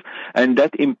produces, and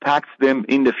that impacts them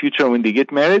in the future when they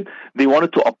get married. They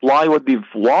wanted to apply what they've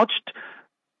watched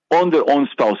on their own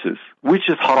spouses, which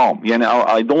is haram.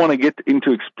 I don't want to get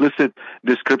into explicit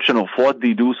description of what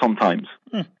they do sometimes.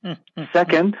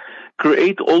 Second,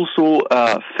 create also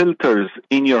filters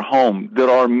in your home. There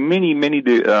are many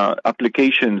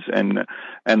applications and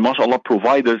mashallah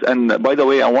providers. And by the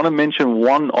way, I want to mention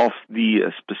one of the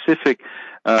specific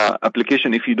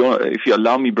application. If you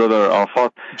allow me, brother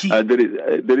Arafat,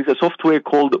 there is a software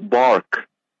called Bark,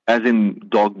 as in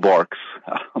dog barks.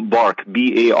 Bark,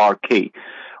 B-A-R-K.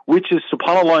 Which is,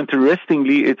 subhanAllah,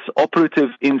 interestingly, it's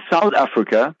operative in South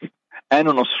Africa and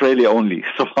in Australia only,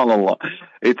 subhanAllah.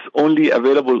 It's only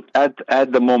available at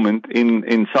the moment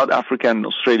in South Africa and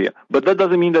Australia. But that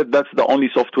doesn't mean that that's the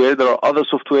only software. There are other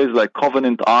softwares like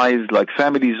Covenant Eyes, like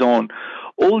Family Zone.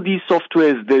 All these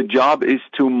softwares, their job is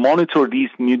to monitor these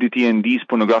nudity and these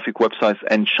pornographic websites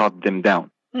and shut them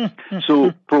down.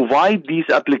 So provide these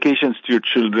applications to your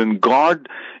children. Guard,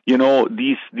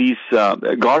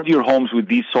 guard your homes with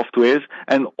these softwares,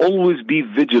 and always be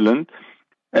vigilant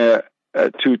to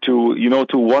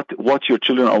what your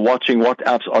children are watching, what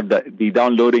apps are they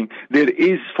downloading. There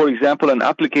is, for example, an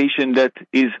application that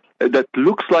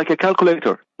looks like a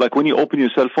calculator. Like when you open your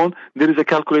cell phone, there is a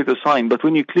calculator sign, but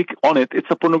when you click on it, it's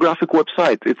a pornographic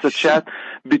website. It's a chat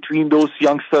between those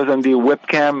youngsters and the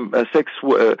webcam sex,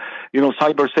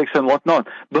 cyber sex and whatnot.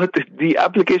 But the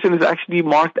application is actually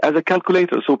marked as a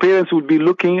calculator. So parents would be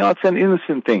looking, it's an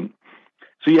innocent thing.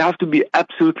 So you have to be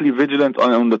absolutely vigilant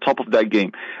on the top of that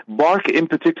game. Bark in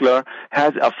particular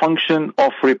has a function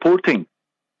of reporting.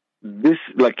 This,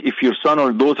 like if your son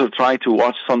or daughter try to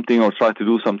watch something or try to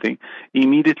do something,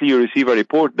 immediately you receive a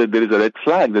report that there is a red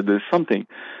flag, that there is something.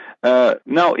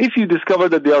 Now, if you discover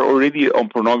that they are already on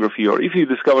pornography, or if you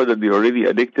discover that they are already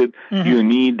addicted, you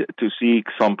need to seek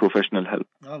some professional help.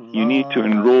 Allah. You need to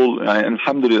enroll,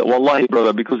 alhamdulillah, wallahi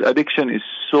brother, because addiction is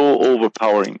so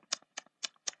overpowering.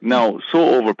 Now,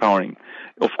 so overpowering.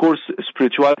 Of course,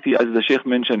 spirituality, as the Sheikh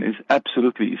mentioned, is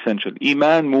absolutely essential.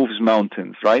 Iman moves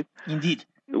mountains, right? Indeed.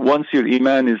 Once your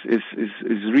Iman is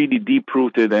really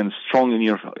deep-rooted and strong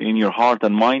in your heart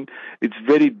and mind, it's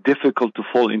very difficult to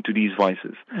fall into these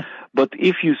vices. But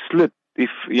if you slip,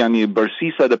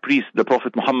 Barsisa, the priest, the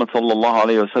Prophet Muhammad sallallahu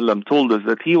alayhi wasallam told us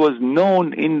that he was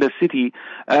known in the city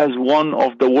as one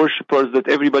of the worshippers that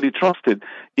everybody trusted.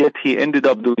 Yet he ended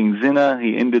up doing zina,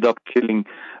 he ended up killing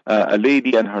a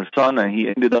lady and her son, and he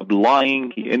ended up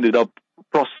lying, he ended up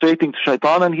prostrating to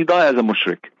shaitan, and he died as a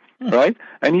mushrik. Right?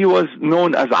 And he was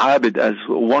known as Abid, as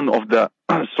one of the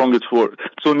strongest words.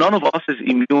 So none of us is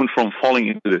immune from falling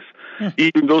into this.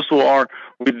 Even those who are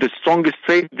with the strongest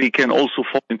faith, they can also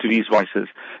fall into these vices.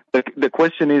 The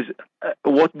question is,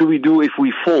 what do we do if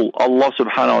we fall? Allah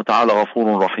subhanahu wa ta'ala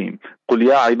غفور رحيم. قل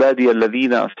يا عبادي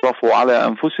الذين أسرفوا على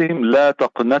أنفسهم لا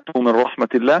تقنطوا من رحمة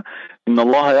الله إن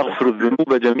الله يغفر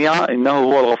الذنوب جميعا إنه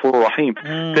هو الغفور الرحيم.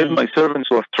 Tell my servants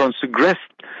who have transgressed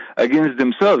against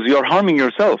themselves, you are harming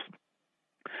yourself.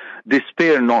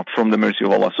 Despair not from the mercy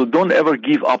of Allah. So don't ever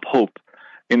give up hope.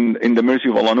 in the mercy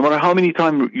of Allah. No matter how many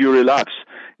times you relapse,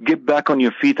 get back on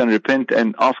your feet and repent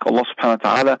and ask Allah subhanahu wa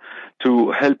ta'ala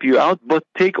to help you out, but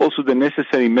take also the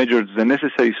necessary measures, the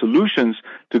necessary solutions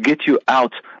to get you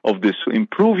out of this. So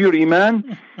improve your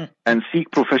iman and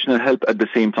seek professional help at the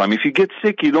same time. If you get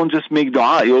sick, you don't just make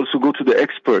dua, you also go to the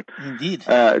expert, Indeed.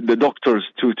 The doctors,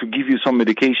 to give you some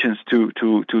medications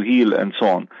to heal and so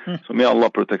on. So may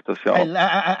Allah protect us, ya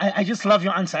Rabbi. I just love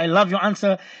your answer. I love your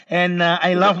answer, and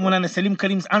I love Maulana Salim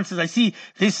Karim's answers. I see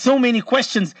there's so many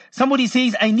questions. Somebody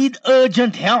says, I need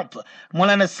urgent help.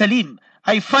 Maulana Salim,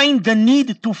 I find the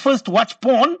need to first watch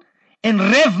porn and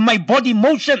rev my body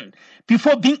motion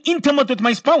before being intimate with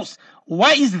my spouse.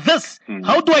 Why is this?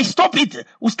 How do I stop it?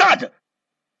 Ustad.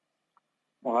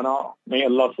 May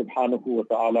Allah subhanahu wa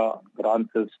ta'ala grant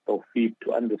us tawfiq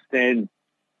to understand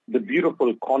the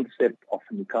beautiful concept of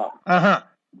nikah.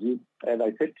 As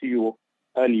I said to you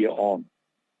earlier on,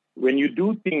 when you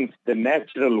do things the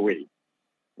natural way,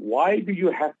 why do you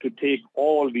have to take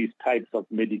all these types of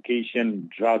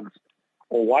medication, drugs,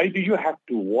 or why do you have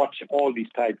to watch all these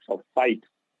types of sites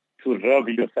to rev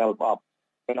yourself up?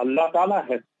 When Allah Ta'ala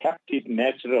has kept it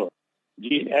natural,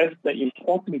 as the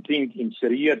important thing in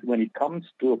Shariah when it comes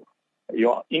to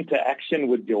your interaction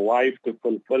with your wife to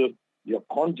fulfill your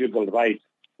conjugal rights,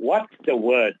 what's the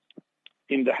word?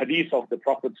 In the hadith of the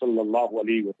Prophet Sallallahu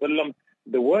Alaihi Wasallam,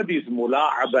 the word is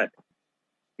mula'abat,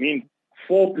 means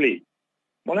foreplay.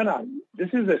 Maulana, this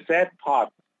is a sad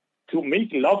part. To make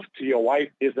love to your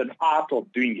wife is an art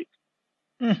of doing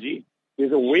it.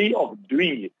 There's a way of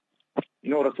doing it. You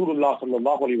know, Rasulullah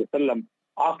Sallallahu Alaihi Wasallam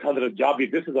asked Hazrat Jabir,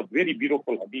 this is a very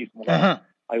beautiful hadith.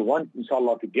 I want,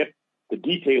 inshallah, to get the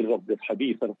details of this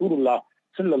hadith. Rasulullah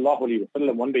Sallallahu Alaihi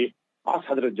Wasallam one day asked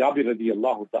Hazrat Jabir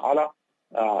radiyallahu ta'ala,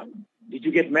 did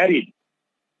you get married?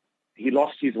 He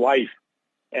lost his wife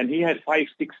and he had 5,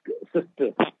 6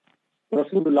 sisters.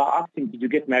 Rasulullah asked him, did you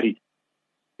get married?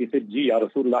 He said, Gee, Ya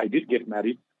Rasulullah, I did get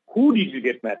married. Who did you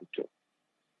get married to?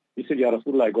 He said, Ya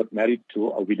Rasulullah, I got married to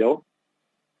a widow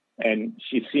and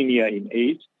she's senior in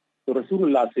age. So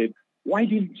Rasulullah said, why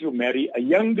didn't you marry a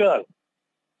young girl?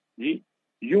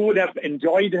 You would have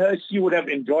enjoyed her, she would have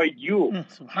enjoyed you.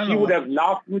 She would have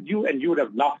laughed with you and you would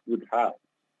have laughed with her.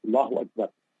 Allahu Akbar.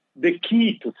 The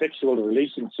key to sexual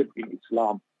relationship in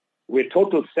Islam, where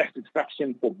total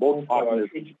satisfaction for both partners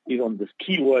is on this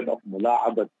key word of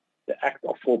mula'abat, the act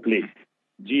of foreplay.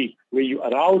 Where you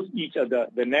arouse each other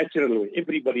the natural way.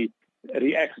 Everybody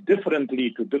reacts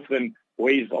differently to different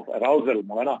ways of arousal.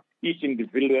 Each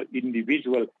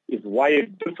individual is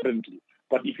wired differently.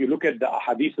 But if you look at the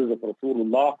hadiths of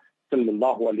Rasulullah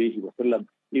Sallallahu Alaihi Wasallam,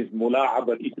 is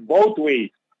mula'abat. It's both ways.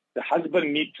 The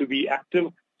husband needs to be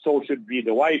active, so should be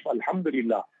the wife.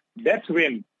 Alhamdulillah. That's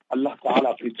when Allah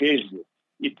Ta'ala prepares you.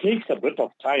 It takes a bit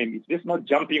of time. It's just not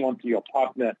jumping onto your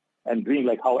partner and doing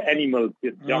like how animals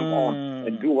just jump on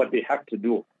and do what they have to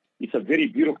do. It's a very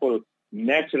beautiful,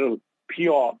 natural,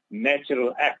 pure,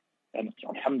 natural act. And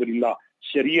alhamdulillah,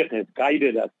 Shariah has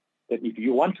guided us that if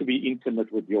you want to be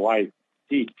intimate with your wife,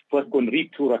 first go and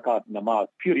read 2 rakat namaz,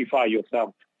 purify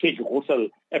yourself, take ghusl,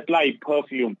 apply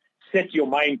perfume, set your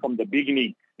mind from the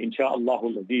beginning, insha'Allah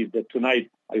al-Aziz, that tonight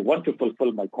I want to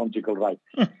fulfill my conjugal right.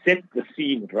 Set the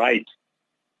scene right.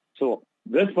 So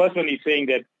this person is saying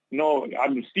that, no,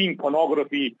 I'm seeing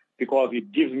pornography because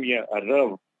it gives me a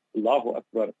rev. Allahu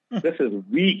Akbar. This is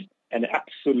weak and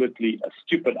absolutely a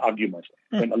stupid argument.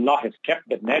 When Allah has kept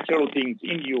the natural things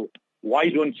in you, why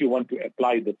don't you want to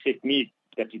apply the technique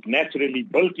that is naturally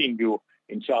built in you,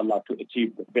 inshallah, to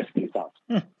achieve the best results?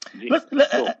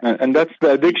 And that's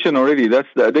the addiction already. That's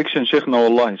the addiction, Shaykhna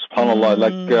Wallahi,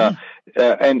 subhanAllah.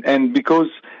 And because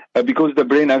the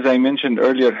brain, as I mentioned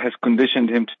earlier, has conditioned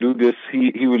him to do this,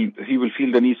 he will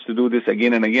feel the need to do this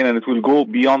again and again, and it will go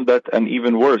beyond that and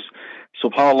even worse.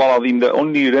 SubhanAllah Azim, the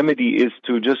only remedy is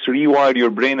to just rewire your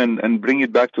brain and bring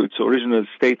it back to its original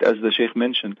state, as the Shaykh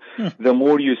mentioned. The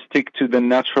more you stick to the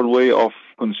natural way of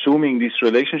consuming this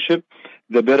relationship,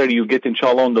 the better you get,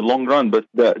 inshallah, in the long run. But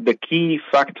the key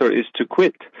factor is to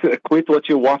quit. Quit what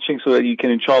you're watching so that you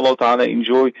can, inshallah ta'ala,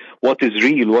 enjoy what is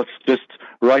real, what's just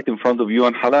right in front of you,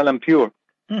 and halal and pure.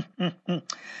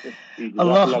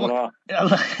 Allah.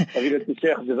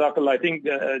 I think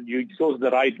you chose the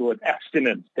right word,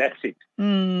 abstinence. That's it.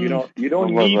 You know, you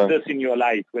don't need this in your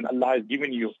life when Allah has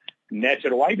given you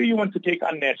natural. Why do you want to take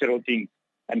unnatural things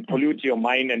and pollute your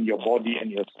mind and your body and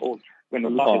your soul when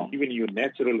Allah has given you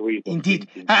natural ways? Indeed.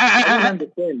 I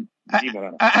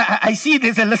I see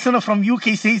there's a listener from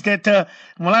UK says that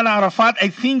Maulana Arafat, I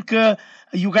think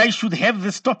you guys should have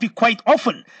this topic quite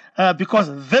often because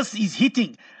this is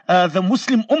hitting the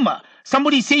Muslim Ummah.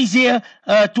 Somebody says here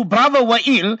to Brother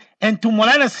Wael and to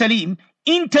Maulana Salim,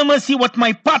 intimacy with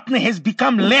my partner has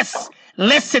become less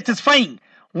satisfying.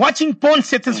 Watching porn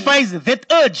satisfies that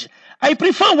urge. I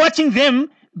prefer watching them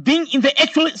being in the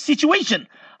actual situation.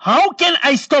 How can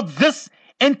I stop this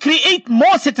and create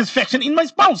more satisfaction in my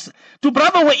spouse? To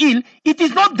Brother Wael, it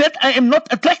is not that I am not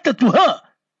attracted to her.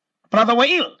 Brother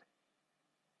Wael.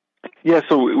 Yeah,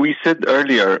 so we said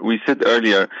earlier,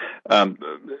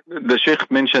 the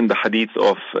Sheikh mentioned the hadith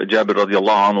of Jabir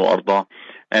radiallahu anhu arda,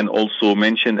 and also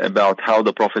mentioned about how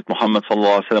the Prophet Muhammad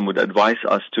sallallahu alaihi wasallam would advise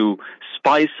us to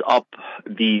spice up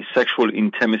the sexual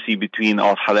intimacy between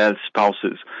our halal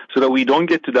spouses so that we don't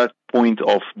get to that point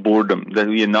of boredom, that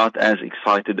we are not as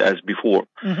excited as before.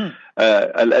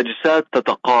 Al-ajsad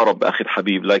tataqarab, akhi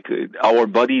al-habib, like our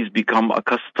bodies become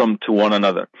accustomed to one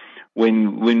another.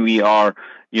 When we are,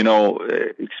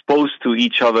 exposed to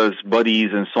each other's bodies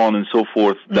and so on and so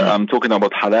forth, I'm talking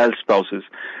about halal spouses,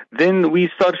 then we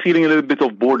start feeling a little bit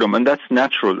of boredom, and that's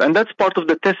natural. And that's part of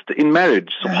the test in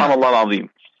marriage, subhanallah al-azim.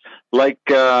 Like,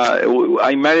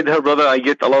 I married her, brother, I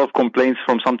get a lot of complaints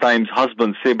from sometimes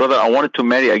husbands say, brother, I wanted to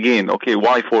marry again. Okay,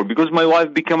 why for? Because my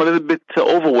wife became a little bit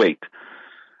overweight.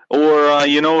 Or,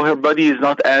 her body is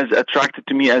not as attracted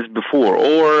to me as before.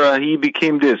 Or he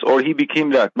became this, or he became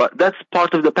that. But that's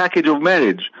part of the package of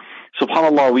marriage.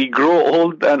 SubhanAllah, we grow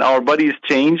old and our bodies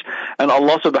change. And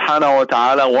Allah subhanahu wa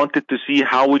ta'ala wanted to see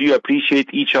how would you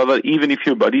appreciate each other even if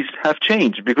your bodies have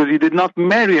changed. Because you did not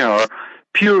marry her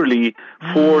purely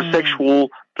for sexual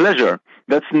pleasure.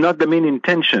 That's not the main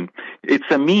intention. It's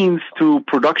a means to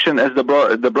production, as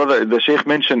the Sheikh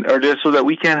mentioned earlier, so that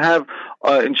we can have,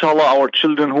 inshallah, our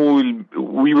children who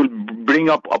we will bring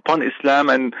up upon Islam,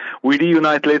 and we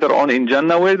reunite later on in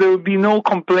Jannah, where there will be no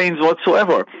complaints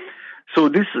whatsoever. So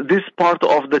this part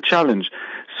of the challenge.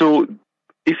 So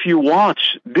if you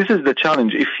watch, this is the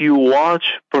challenge. If you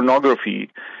watch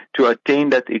pornography to attain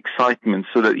that excitement,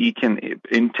 so that you can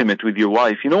intimate with your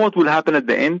wife, you know what will happen at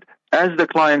the end? As the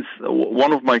clients,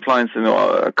 one of my clients,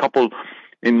 a couple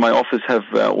in my office have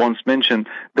once mentioned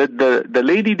that the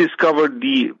lady discovered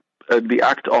the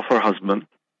act of her husband.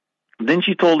 Then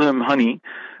she told him, honey,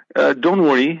 don't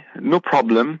worry, no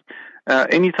problem.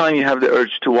 Anytime you have the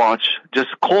urge to watch,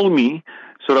 just call me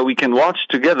so that we can watch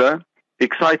together,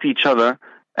 excite each other,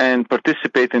 and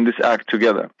participate in this act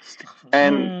together.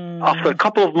 And after a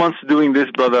couple of months doing this,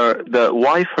 brother, the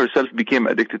wife herself became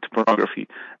addicted to pornography.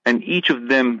 And each of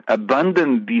them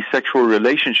abandoned the sexual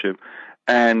relationship,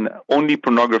 and only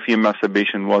pornography and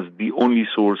masturbation was the only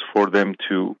source for them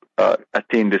to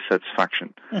attain this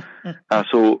satisfaction.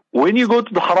 So when you go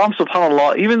to the haram,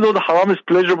 subhanAllah, even though the haram is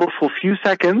pleasurable for a few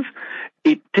seconds,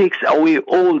 it takes away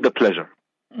all the pleasure.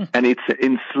 And it's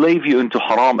enslave you into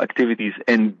haram activities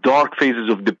and dark phases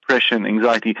of depression,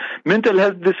 anxiety. Mental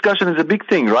health discussion is a big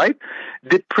thing, right?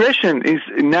 Depression is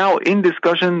now in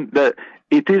discussion, that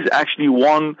it is actually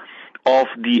one of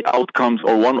the outcomes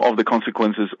or one of the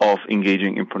consequences of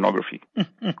engaging in pornography.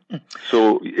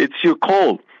 So it's your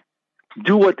call.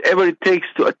 Do whatever it takes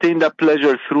to attain that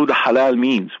pleasure through the halal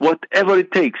means. Whatever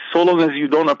it takes, so long as you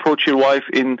don't approach your wife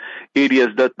in areas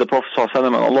that the Prophet ﷺ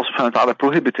and Allah subhanahu wa ta'ala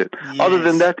prohibited. Yes. Other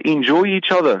than that, enjoy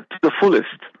each other to the fullest.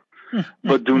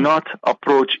 But do not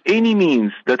approach any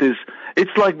means that is,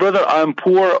 it's like, brother, I'm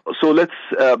poor, so let's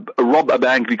rob a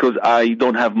bank because I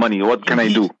don't have money. What can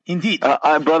I do? Indeed.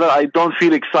 Brother, I don't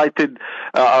feel excited.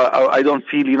 I don't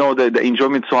feel, the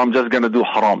enjoyment, so I'm just going to do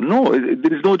haram. No,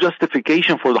 there is no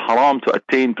justification for the haram to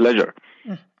attain pleasure.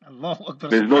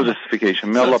 There's no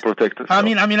justification. May Allah protect us. I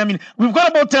mean. We've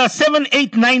got about 7,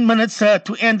 8, 9 minutes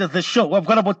to end the show. I've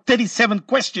got about 37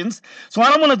 questions. So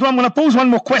what I'm going to do, I'm going to pose one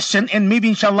more question, and maybe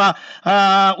inshallah,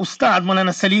 Ustad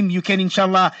Maulana Salim, you can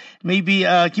inshallah maybe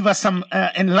give us some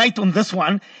enlight on this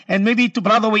one, and maybe to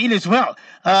Brother Wael as well.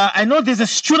 I know there's a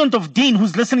student of Deen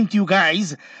who's listening to you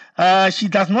guys. She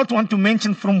does not want to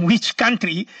mention from which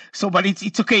country, but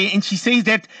it's okay. And she says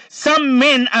that some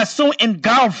men are so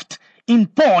engulfed in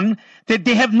porn that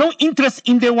they have no interest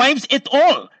in their wives at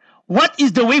all. What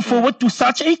is the way forward to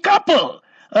such a couple?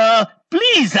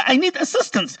 Please, I need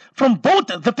assistance from both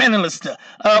the panelists.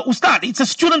 Ustad, it's a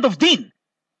student of Deen.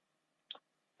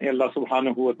 May Allah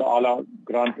subhanahu wa ta'ala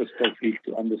grant us tawfiq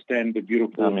to understand the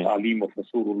beautiful ta'aleem of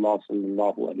Rasulullah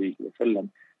sallallahu alayhi wa sallam.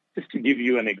 Just to give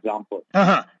you an example.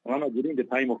 During the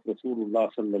time of Rasulullah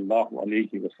sallallahu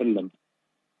alayhi wa sallam,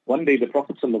 one day the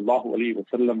Prophet sallallahu alayhi wa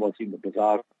sallam was in the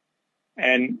bazaar,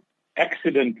 and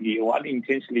accidentally or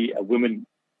unintentionally a woman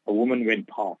went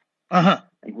past.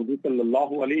 And Huzur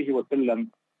sallallahu alayhi wa sallam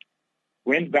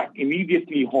went back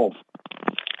immediately home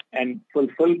and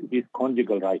fulfilled his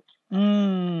conjugal rights.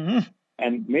 And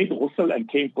and made ghusl and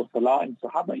came for salah, and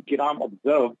Sahaba Kiram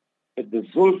observed that the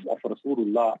zulf of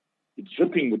Rasulullah is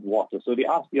dripping with water. So they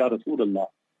asked, Ya Rasulullah,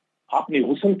 aapne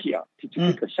ghusl kiya? Did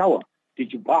you take a shower?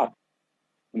 Did you bath?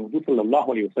 And Rasul sallallahu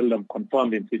alayhi wa sallam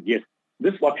confirmed and said, yes,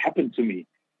 this is what happened to me.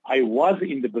 I was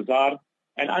in the bazaar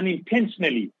and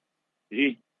unintentionally,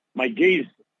 my gaze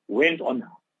went on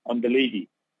the lady,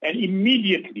 and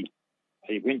immediately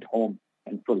I went home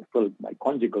and fulfilled my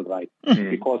conjugal rights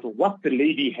because what the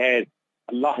lady had,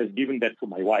 Allah has given that to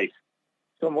my wife.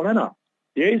 So Maulana,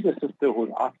 there is a sister who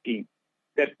is asking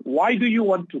that why do you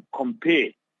want to compare?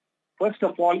 First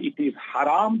of all, it is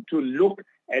haram to look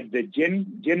at the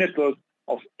genitals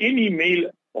of any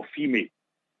male or female.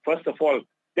 First of all,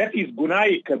 that is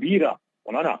gunai kabira.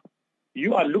 Maulana,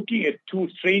 you are looking at two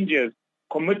strangers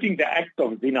committing the act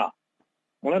of zina.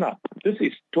 Maulana, this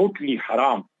is totally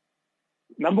haram.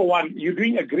 Number one, you're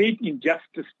doing a great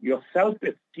injustice. Your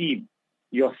self-esteem,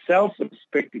 your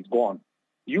self-respect is gone.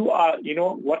 You are,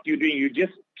 what you're doing, you're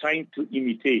just trying to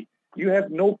imitate. You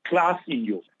have no class in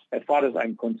you, as far as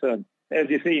I'm concerned. As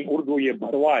they say in Urdu, ye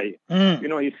barwai.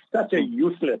 He's such a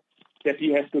useless that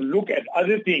he has to look at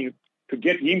other things to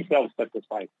get himself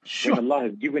satisfied. Sure. When Allah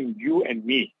has given you and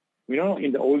me.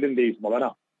 In the olden days,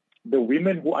 Maulana, the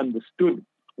women who understood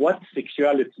what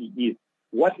sexuality is,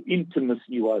 what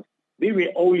intimacy was, they were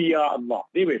awliya Allah.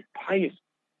 They were pious.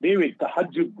 They were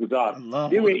tahajjud guzar.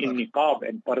 They were in niqab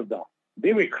and parda.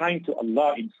 They were crying to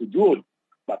Allah in sujood.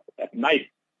 But at night,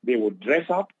 they would dress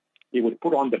up. They would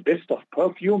put on the best of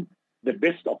perfume, the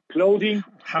best of clothing,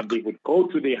 and they would go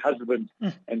to their husbands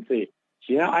and say,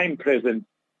 here I am present.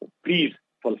 Please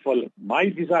fulfill my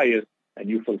desires and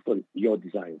you fulfill your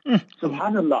desires.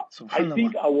 Subhanallah. I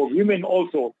think our women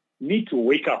also need to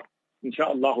wake up.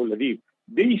 Insha'Allah.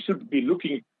 They should be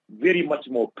looking very much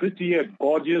more prettier,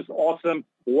 gorgeous, awesome,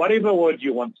 whatever word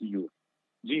you want to use.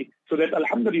 So that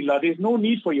alhamdulillah, there's no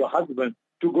need for your husband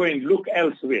to go and look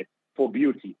elsewhere for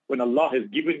beauty when Allah has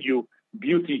given you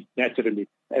beauty naturally.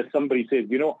 As somebody says,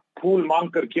 phool mang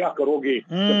kar kya karoge jab tum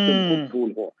khud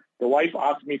phool ho. The wife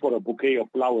asked me for a bouquet of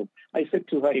flowers. I said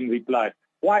to her in reply,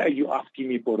 why are you asking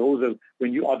me for roses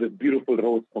when you are the beautiful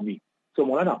rose for me? So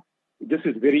Maulana, this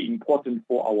is very important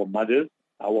for our mothers,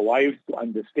 our wives to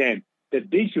understand that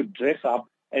they should dress up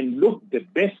and look the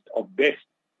best of best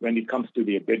when it comes to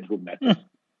their bedroom matters.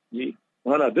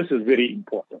 Maulana, this is very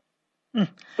important.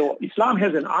 So Islam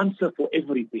has an answer for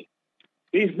everything.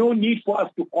 There is no need for us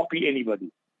to copy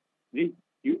anybody.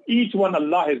 Each one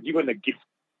Allah has given a gift.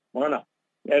 Maulana,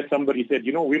 as somebody said,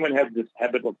 women have this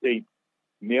habit of saying,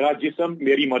 Mera jism,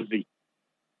 meri marzi.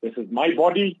 This is my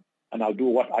body and I'll do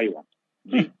what I want.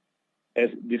 As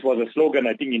this was a slogan,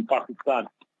 I think, in Pakistan.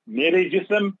 Mere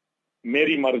jism,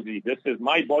 meri marzi. This is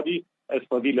my body, as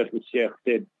Fadilatul Shaykh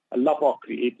said. Allah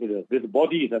created us. This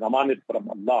body is an amanat from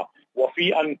Allah.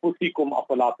 وَفِي أَنفُسِكُمْ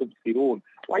أَفَلَا تُبْصِرُونَ.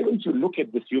 Why don't you look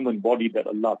at this human body that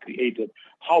Allah created?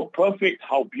 How perfect,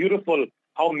 how beautiful,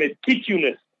 how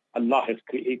meticulous Allah has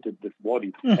created this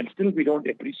body. And still we don't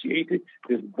appreciate it.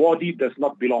 This body does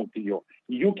not belong to you.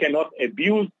 You cannot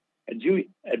abuse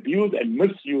and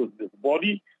misuse this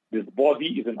body. This body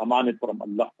is an amanat from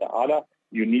Allah Ta'ala.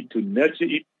 You need to nurture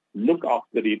it, look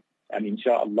after it, and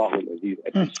inshallah appreciate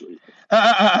it.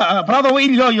 Brother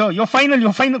Wael, your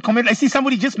final comment. I see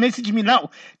somebody just messaged me now.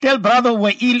 Tell Brother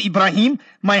Wael Ibrahim,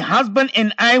 my husband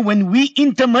and I, when we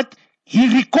intimate, he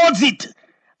records it.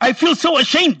 I feel so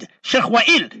ashamed. Sheikh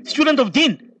Wael, student of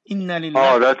Deen. Inna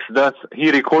lillahi. That's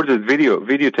he recorded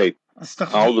videotape.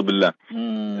 A'udhu billah.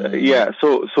 Yeah,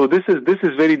 so this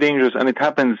is very dangerous, and it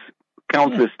happens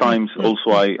countless times.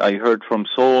 Also, I heard from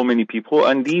so many people,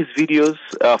 and these videos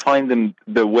find them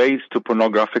the ways to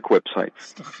pornographic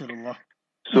websites.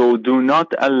 So do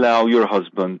not allow your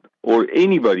husband or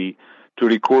anybody to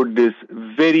record this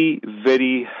very,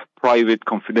 very private,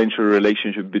 confidential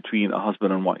relationship between a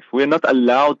husband and wife. We are not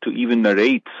allowed to even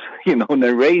narrate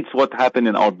what happened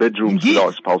in our bedrooms with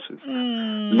our spouses,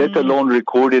 let alone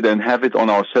record it and have it on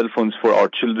our cell phones for our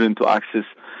children to access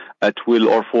at will,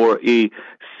 or for a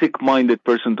sick-minded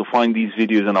person to find these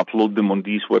videos and upload them on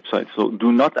these websites. So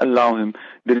do not allow him.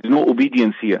 There is no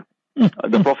obedience here.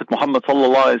 The Prophet Muhammad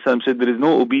ﷺ said there is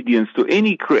no obedience to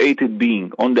any created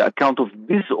being on the account of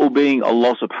disobeying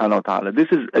Allah subhanahu wa ta'ala. This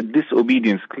is a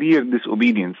disobedience, clear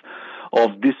disobedience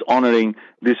of dishonoring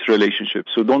this relationship.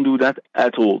 So don't do that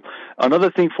at all. Another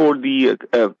thing for the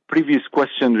previous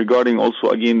question regarding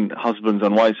also, again, husbands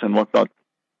and wives and whatnot.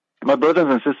 My brothers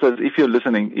and sisters, if you're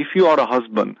listening, if you are a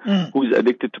husband who is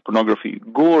addicted to pornography,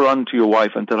 go run to your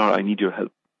wife and tell her, I need your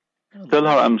help. Tell her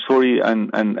I'm sorry, and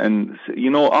ask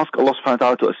Allah subhanahu wa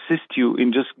ta'ala to assist you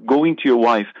in just going to your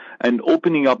wife and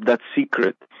opening up that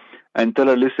secret and tell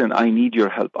her, listen, I need your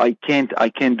help. I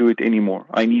can't do it anymore.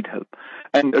 I need help.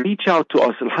 And reach out to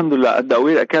us. Alhamdulillah, at the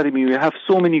Wael Academy, we have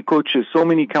so many coaches, so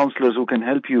many counselors who can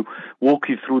help you, walk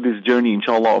you through this journey,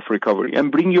 inshallah, of recovery.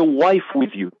 And bring your wife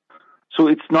with you. So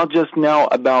it's not just now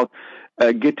about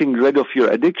getting rid of your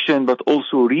addiction, but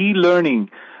also relearning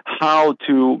how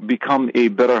to become a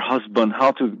better husband,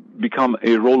 how to become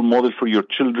a role model for your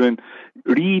children,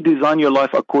 redesign your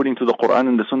life according to the Quran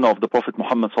and the Sunnah of the Prophet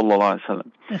Muhammad sallallahu alaihi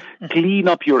wasallam. Clean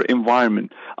up your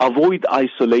environment, avoid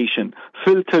isolation,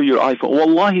 filter your iPhone.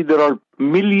 Wallahi, there are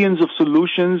millions of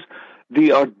solutions. They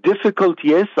are difficult,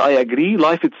 yes, I agree.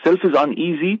 Life itself is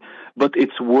uneasy, but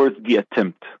it's worth the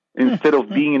attempt. Instead of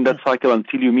being in that cycle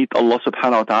until you meet Allah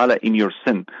subhanahu wa ta'ala in your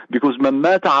sin. Because مَن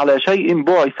مَاتَ عَلَى شَيْءٍ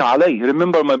بُعِثَ عَلَيْهِ.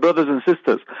 Remember, my brothers and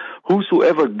sisters,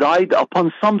 whosoever died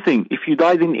upon something, if you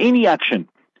died in any action,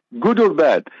 good or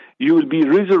bad, you will be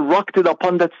resurrected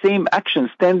upon that same action,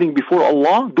 standing before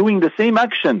Allah, doing the same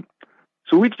action.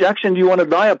 So which action do you want to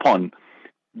die upon?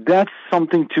 That's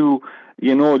something to,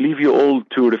 leave you all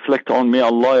to reflect on. May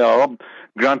Allah, Ya Rabb,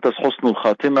 grant us husnul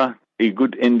khatimah, a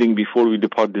good ending before we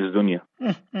depart this dunya.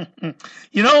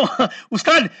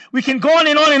 Ustad, we can go on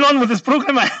and on and on with this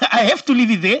program. I have to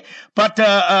leave it there, but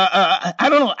I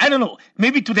don't know.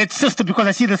 Maybe to that sister, because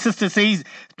I see the sister says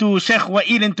to Sheikh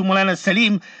Wael and to Maulana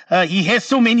Salim, he has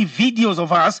so many videos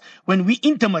of us when we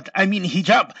intimate,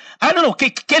 hijab. I don't know.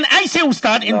 Can I say,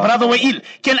 Ustad and Brother Wael,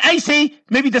 can I say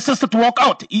maybe the sister to walk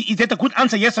out? Is that a good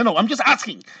answer, yes or no? I'm just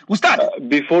asking. Ustad.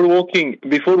 Before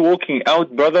walking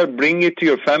out, brother, bring it to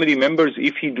your family members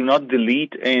if you do not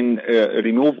delete and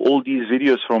remove all these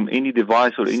videos from any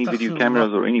device or any video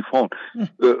cameras or any phone.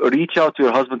 Reach out to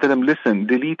your husband, tell him, listen,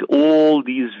 delete all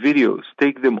these videos,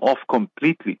 take them off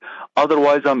completely.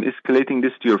 Otherwise, I'm escalating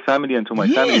this to your family and to my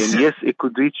family. And yes, it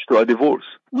could reach to a divorce.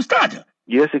 Ustad.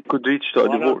 Yes, it could reach to a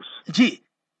divorce. Gee.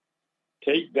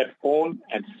 Take that phone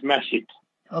and smash it.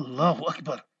 Allahu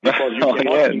Akbar. Because you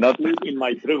cannot intrude in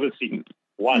my privacy.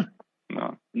 One.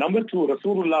 No. Number two,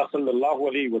 Rasulullah sallallahu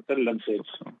alayhi wa sallam said,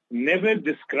 never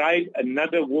describe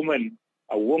another woman,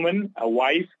 a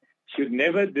wife, should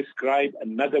never describe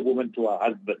another woman to her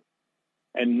husband.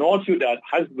 And nor should a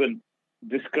husband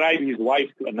describe his wife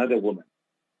to another woman.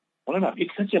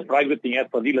 It's such a private thing, as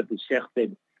Fadilatul Sheikh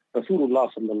said. Rasulullah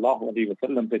sallallahu alayhi wa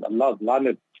sallam said, Allah's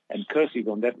lanat and curses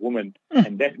on that woman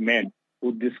and that man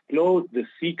who disclosed the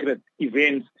secret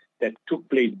events that took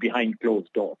place behind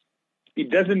closed doors. It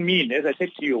doesn't mean, as I said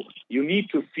to you, you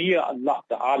need to fear Allah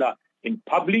Ta'ala in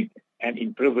public and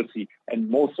in privacy, and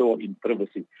more so in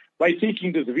privacy. By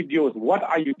taking these videos, what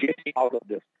are you getting out of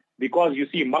this? Because you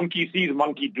see, monkey sees,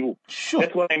 monkey do. Sure.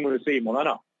 That's what I'm going to say,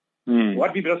 Maulana.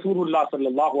 What did Rasulullah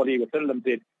sallallahu alayhi wa sallam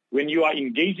say? When you are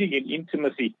engaging in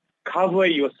intimacy, cover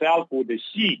yourself with a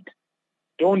sheet.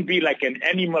 Don't be like an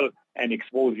animal and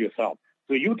expose yourself.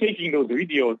 So you taking those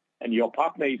videos and your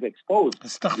partner is exposed.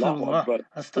 Where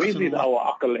is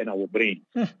our aql and our brain?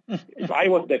 If I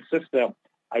was that sister,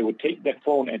 I would take that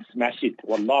phone and smash it.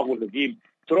 Wallahu al-azim,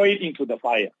 throw it into the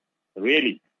fire.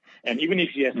 Really. And even if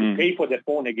she has to pay for that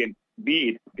phone again, be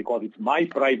it, because it's my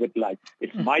private life.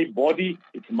 It's my body,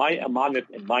 it's my amanat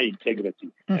and my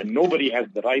integrity. And nobody has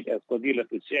the right, as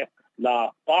Fadilat al-Shaykh, la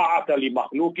ta'ata li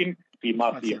makhlukin fi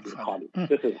ma'siyatil khaliq.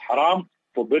 This is haram,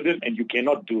 forbidden, and you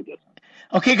cannot do this.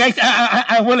 Okay, guys,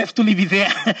 I will have to leave it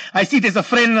there. I see there's a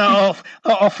friend of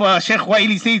Sheikh Wael.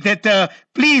 He says that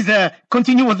please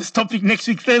continue with this topic next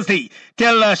week, Thursday.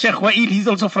 Tell Sheikh Wael, he's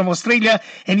also from Australia,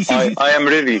 and he says... I am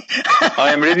ready.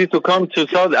 I am ready to come to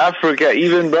South Africa.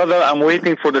 Even, brother, I'm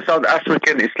waiting for the South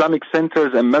African Islamic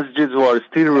centers and masjids who are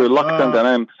still reluctant, and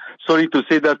I'm sorry to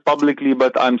say that publicly,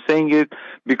 but I'm saying it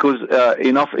because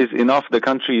enough is enough. The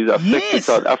country is affected. Yes.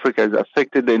 South Africa is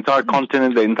affected. The entire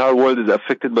continent, the entire world is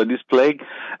affected by this plague,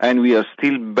 and we are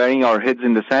still burying our heads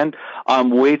in the sand. I'm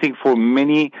waiting for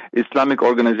many Islamic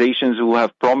organizations who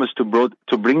have promised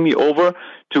to bring me over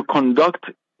to conduct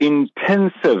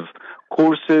intensive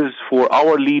courses for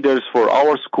our leaders, for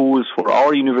our schools, for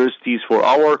our universities, for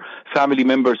our family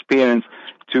members, parents,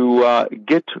 to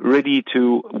get ready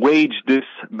to wage this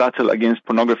battle against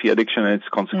pornography addiction and its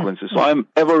consequences. So I'm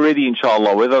ever ready,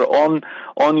 inshallah, whether on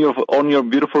your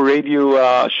beautiful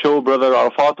radio show, Brother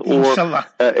Arafat, or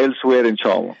elsewhere,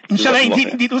 inshallah. Inshallah,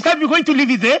 indeed. Ustad, we're going to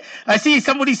leave it there. I see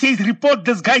somebody says report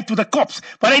this guy to the cops.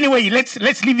 But anyway, let's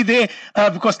leave it there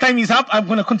because time is up. I'm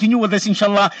going to continue with this,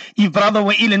 inshallah. If Brother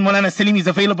Wael and Maulana Salim is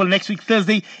available next week,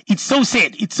 Thursday. It's so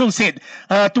sad. It's so sad.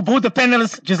 To both the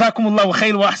panelists, Jazakumullahu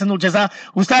khair wa ahsanul jaza.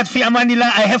 Ustad, fi amanillah,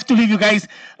 I have to leave you guys.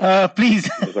 Please.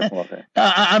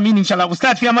 Ameen, inshallah.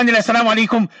 Ustad, fi amanillah. Assalamu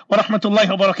alaikum wa rahmatullahi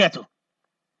wa barakatuh.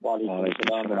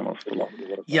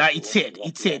 Yeah, it said.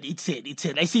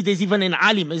 I see there's even an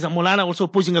alim, there's a Mulana also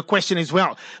posing a question as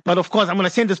well. But of course, I'm going to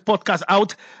send this podcast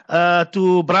out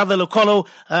to Brother Lokolo.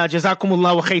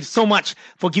 Jazakumullah khair so much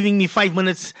for giving me 5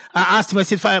 minutes. I asked him, I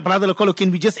said, Brother Lokolo, can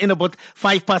we just end about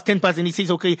 5 past, 10 past? And he says,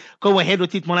 okay, go ahead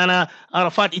with it, Mulana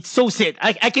Arafat. It's so sad.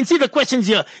 I can see the questions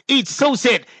here. It's so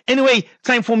sad. Anyway,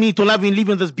 time for me to love you and live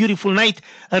in this beautiful night.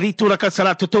 Read 2 rakat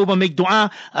salat to Tawbah, make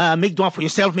dua for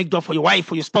yourself, make dua for your wife,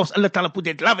 for your spouse. Allah Ta'ala put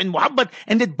that love and muhabbat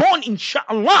and that bond,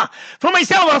 inshallah. From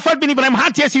myself, Arafat bin Ibrahim,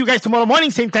 Hatia. See you guys tomorrow morning,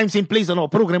 same time, same place on our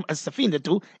program,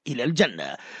 As-Safinatu ila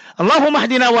al-Jannah. Allahumma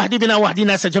ahdina wa ahdibina wa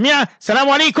ahdina sa jami'a.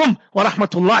 Assalamu alaikum wa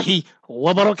rahmatullahi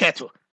wa barakatuh.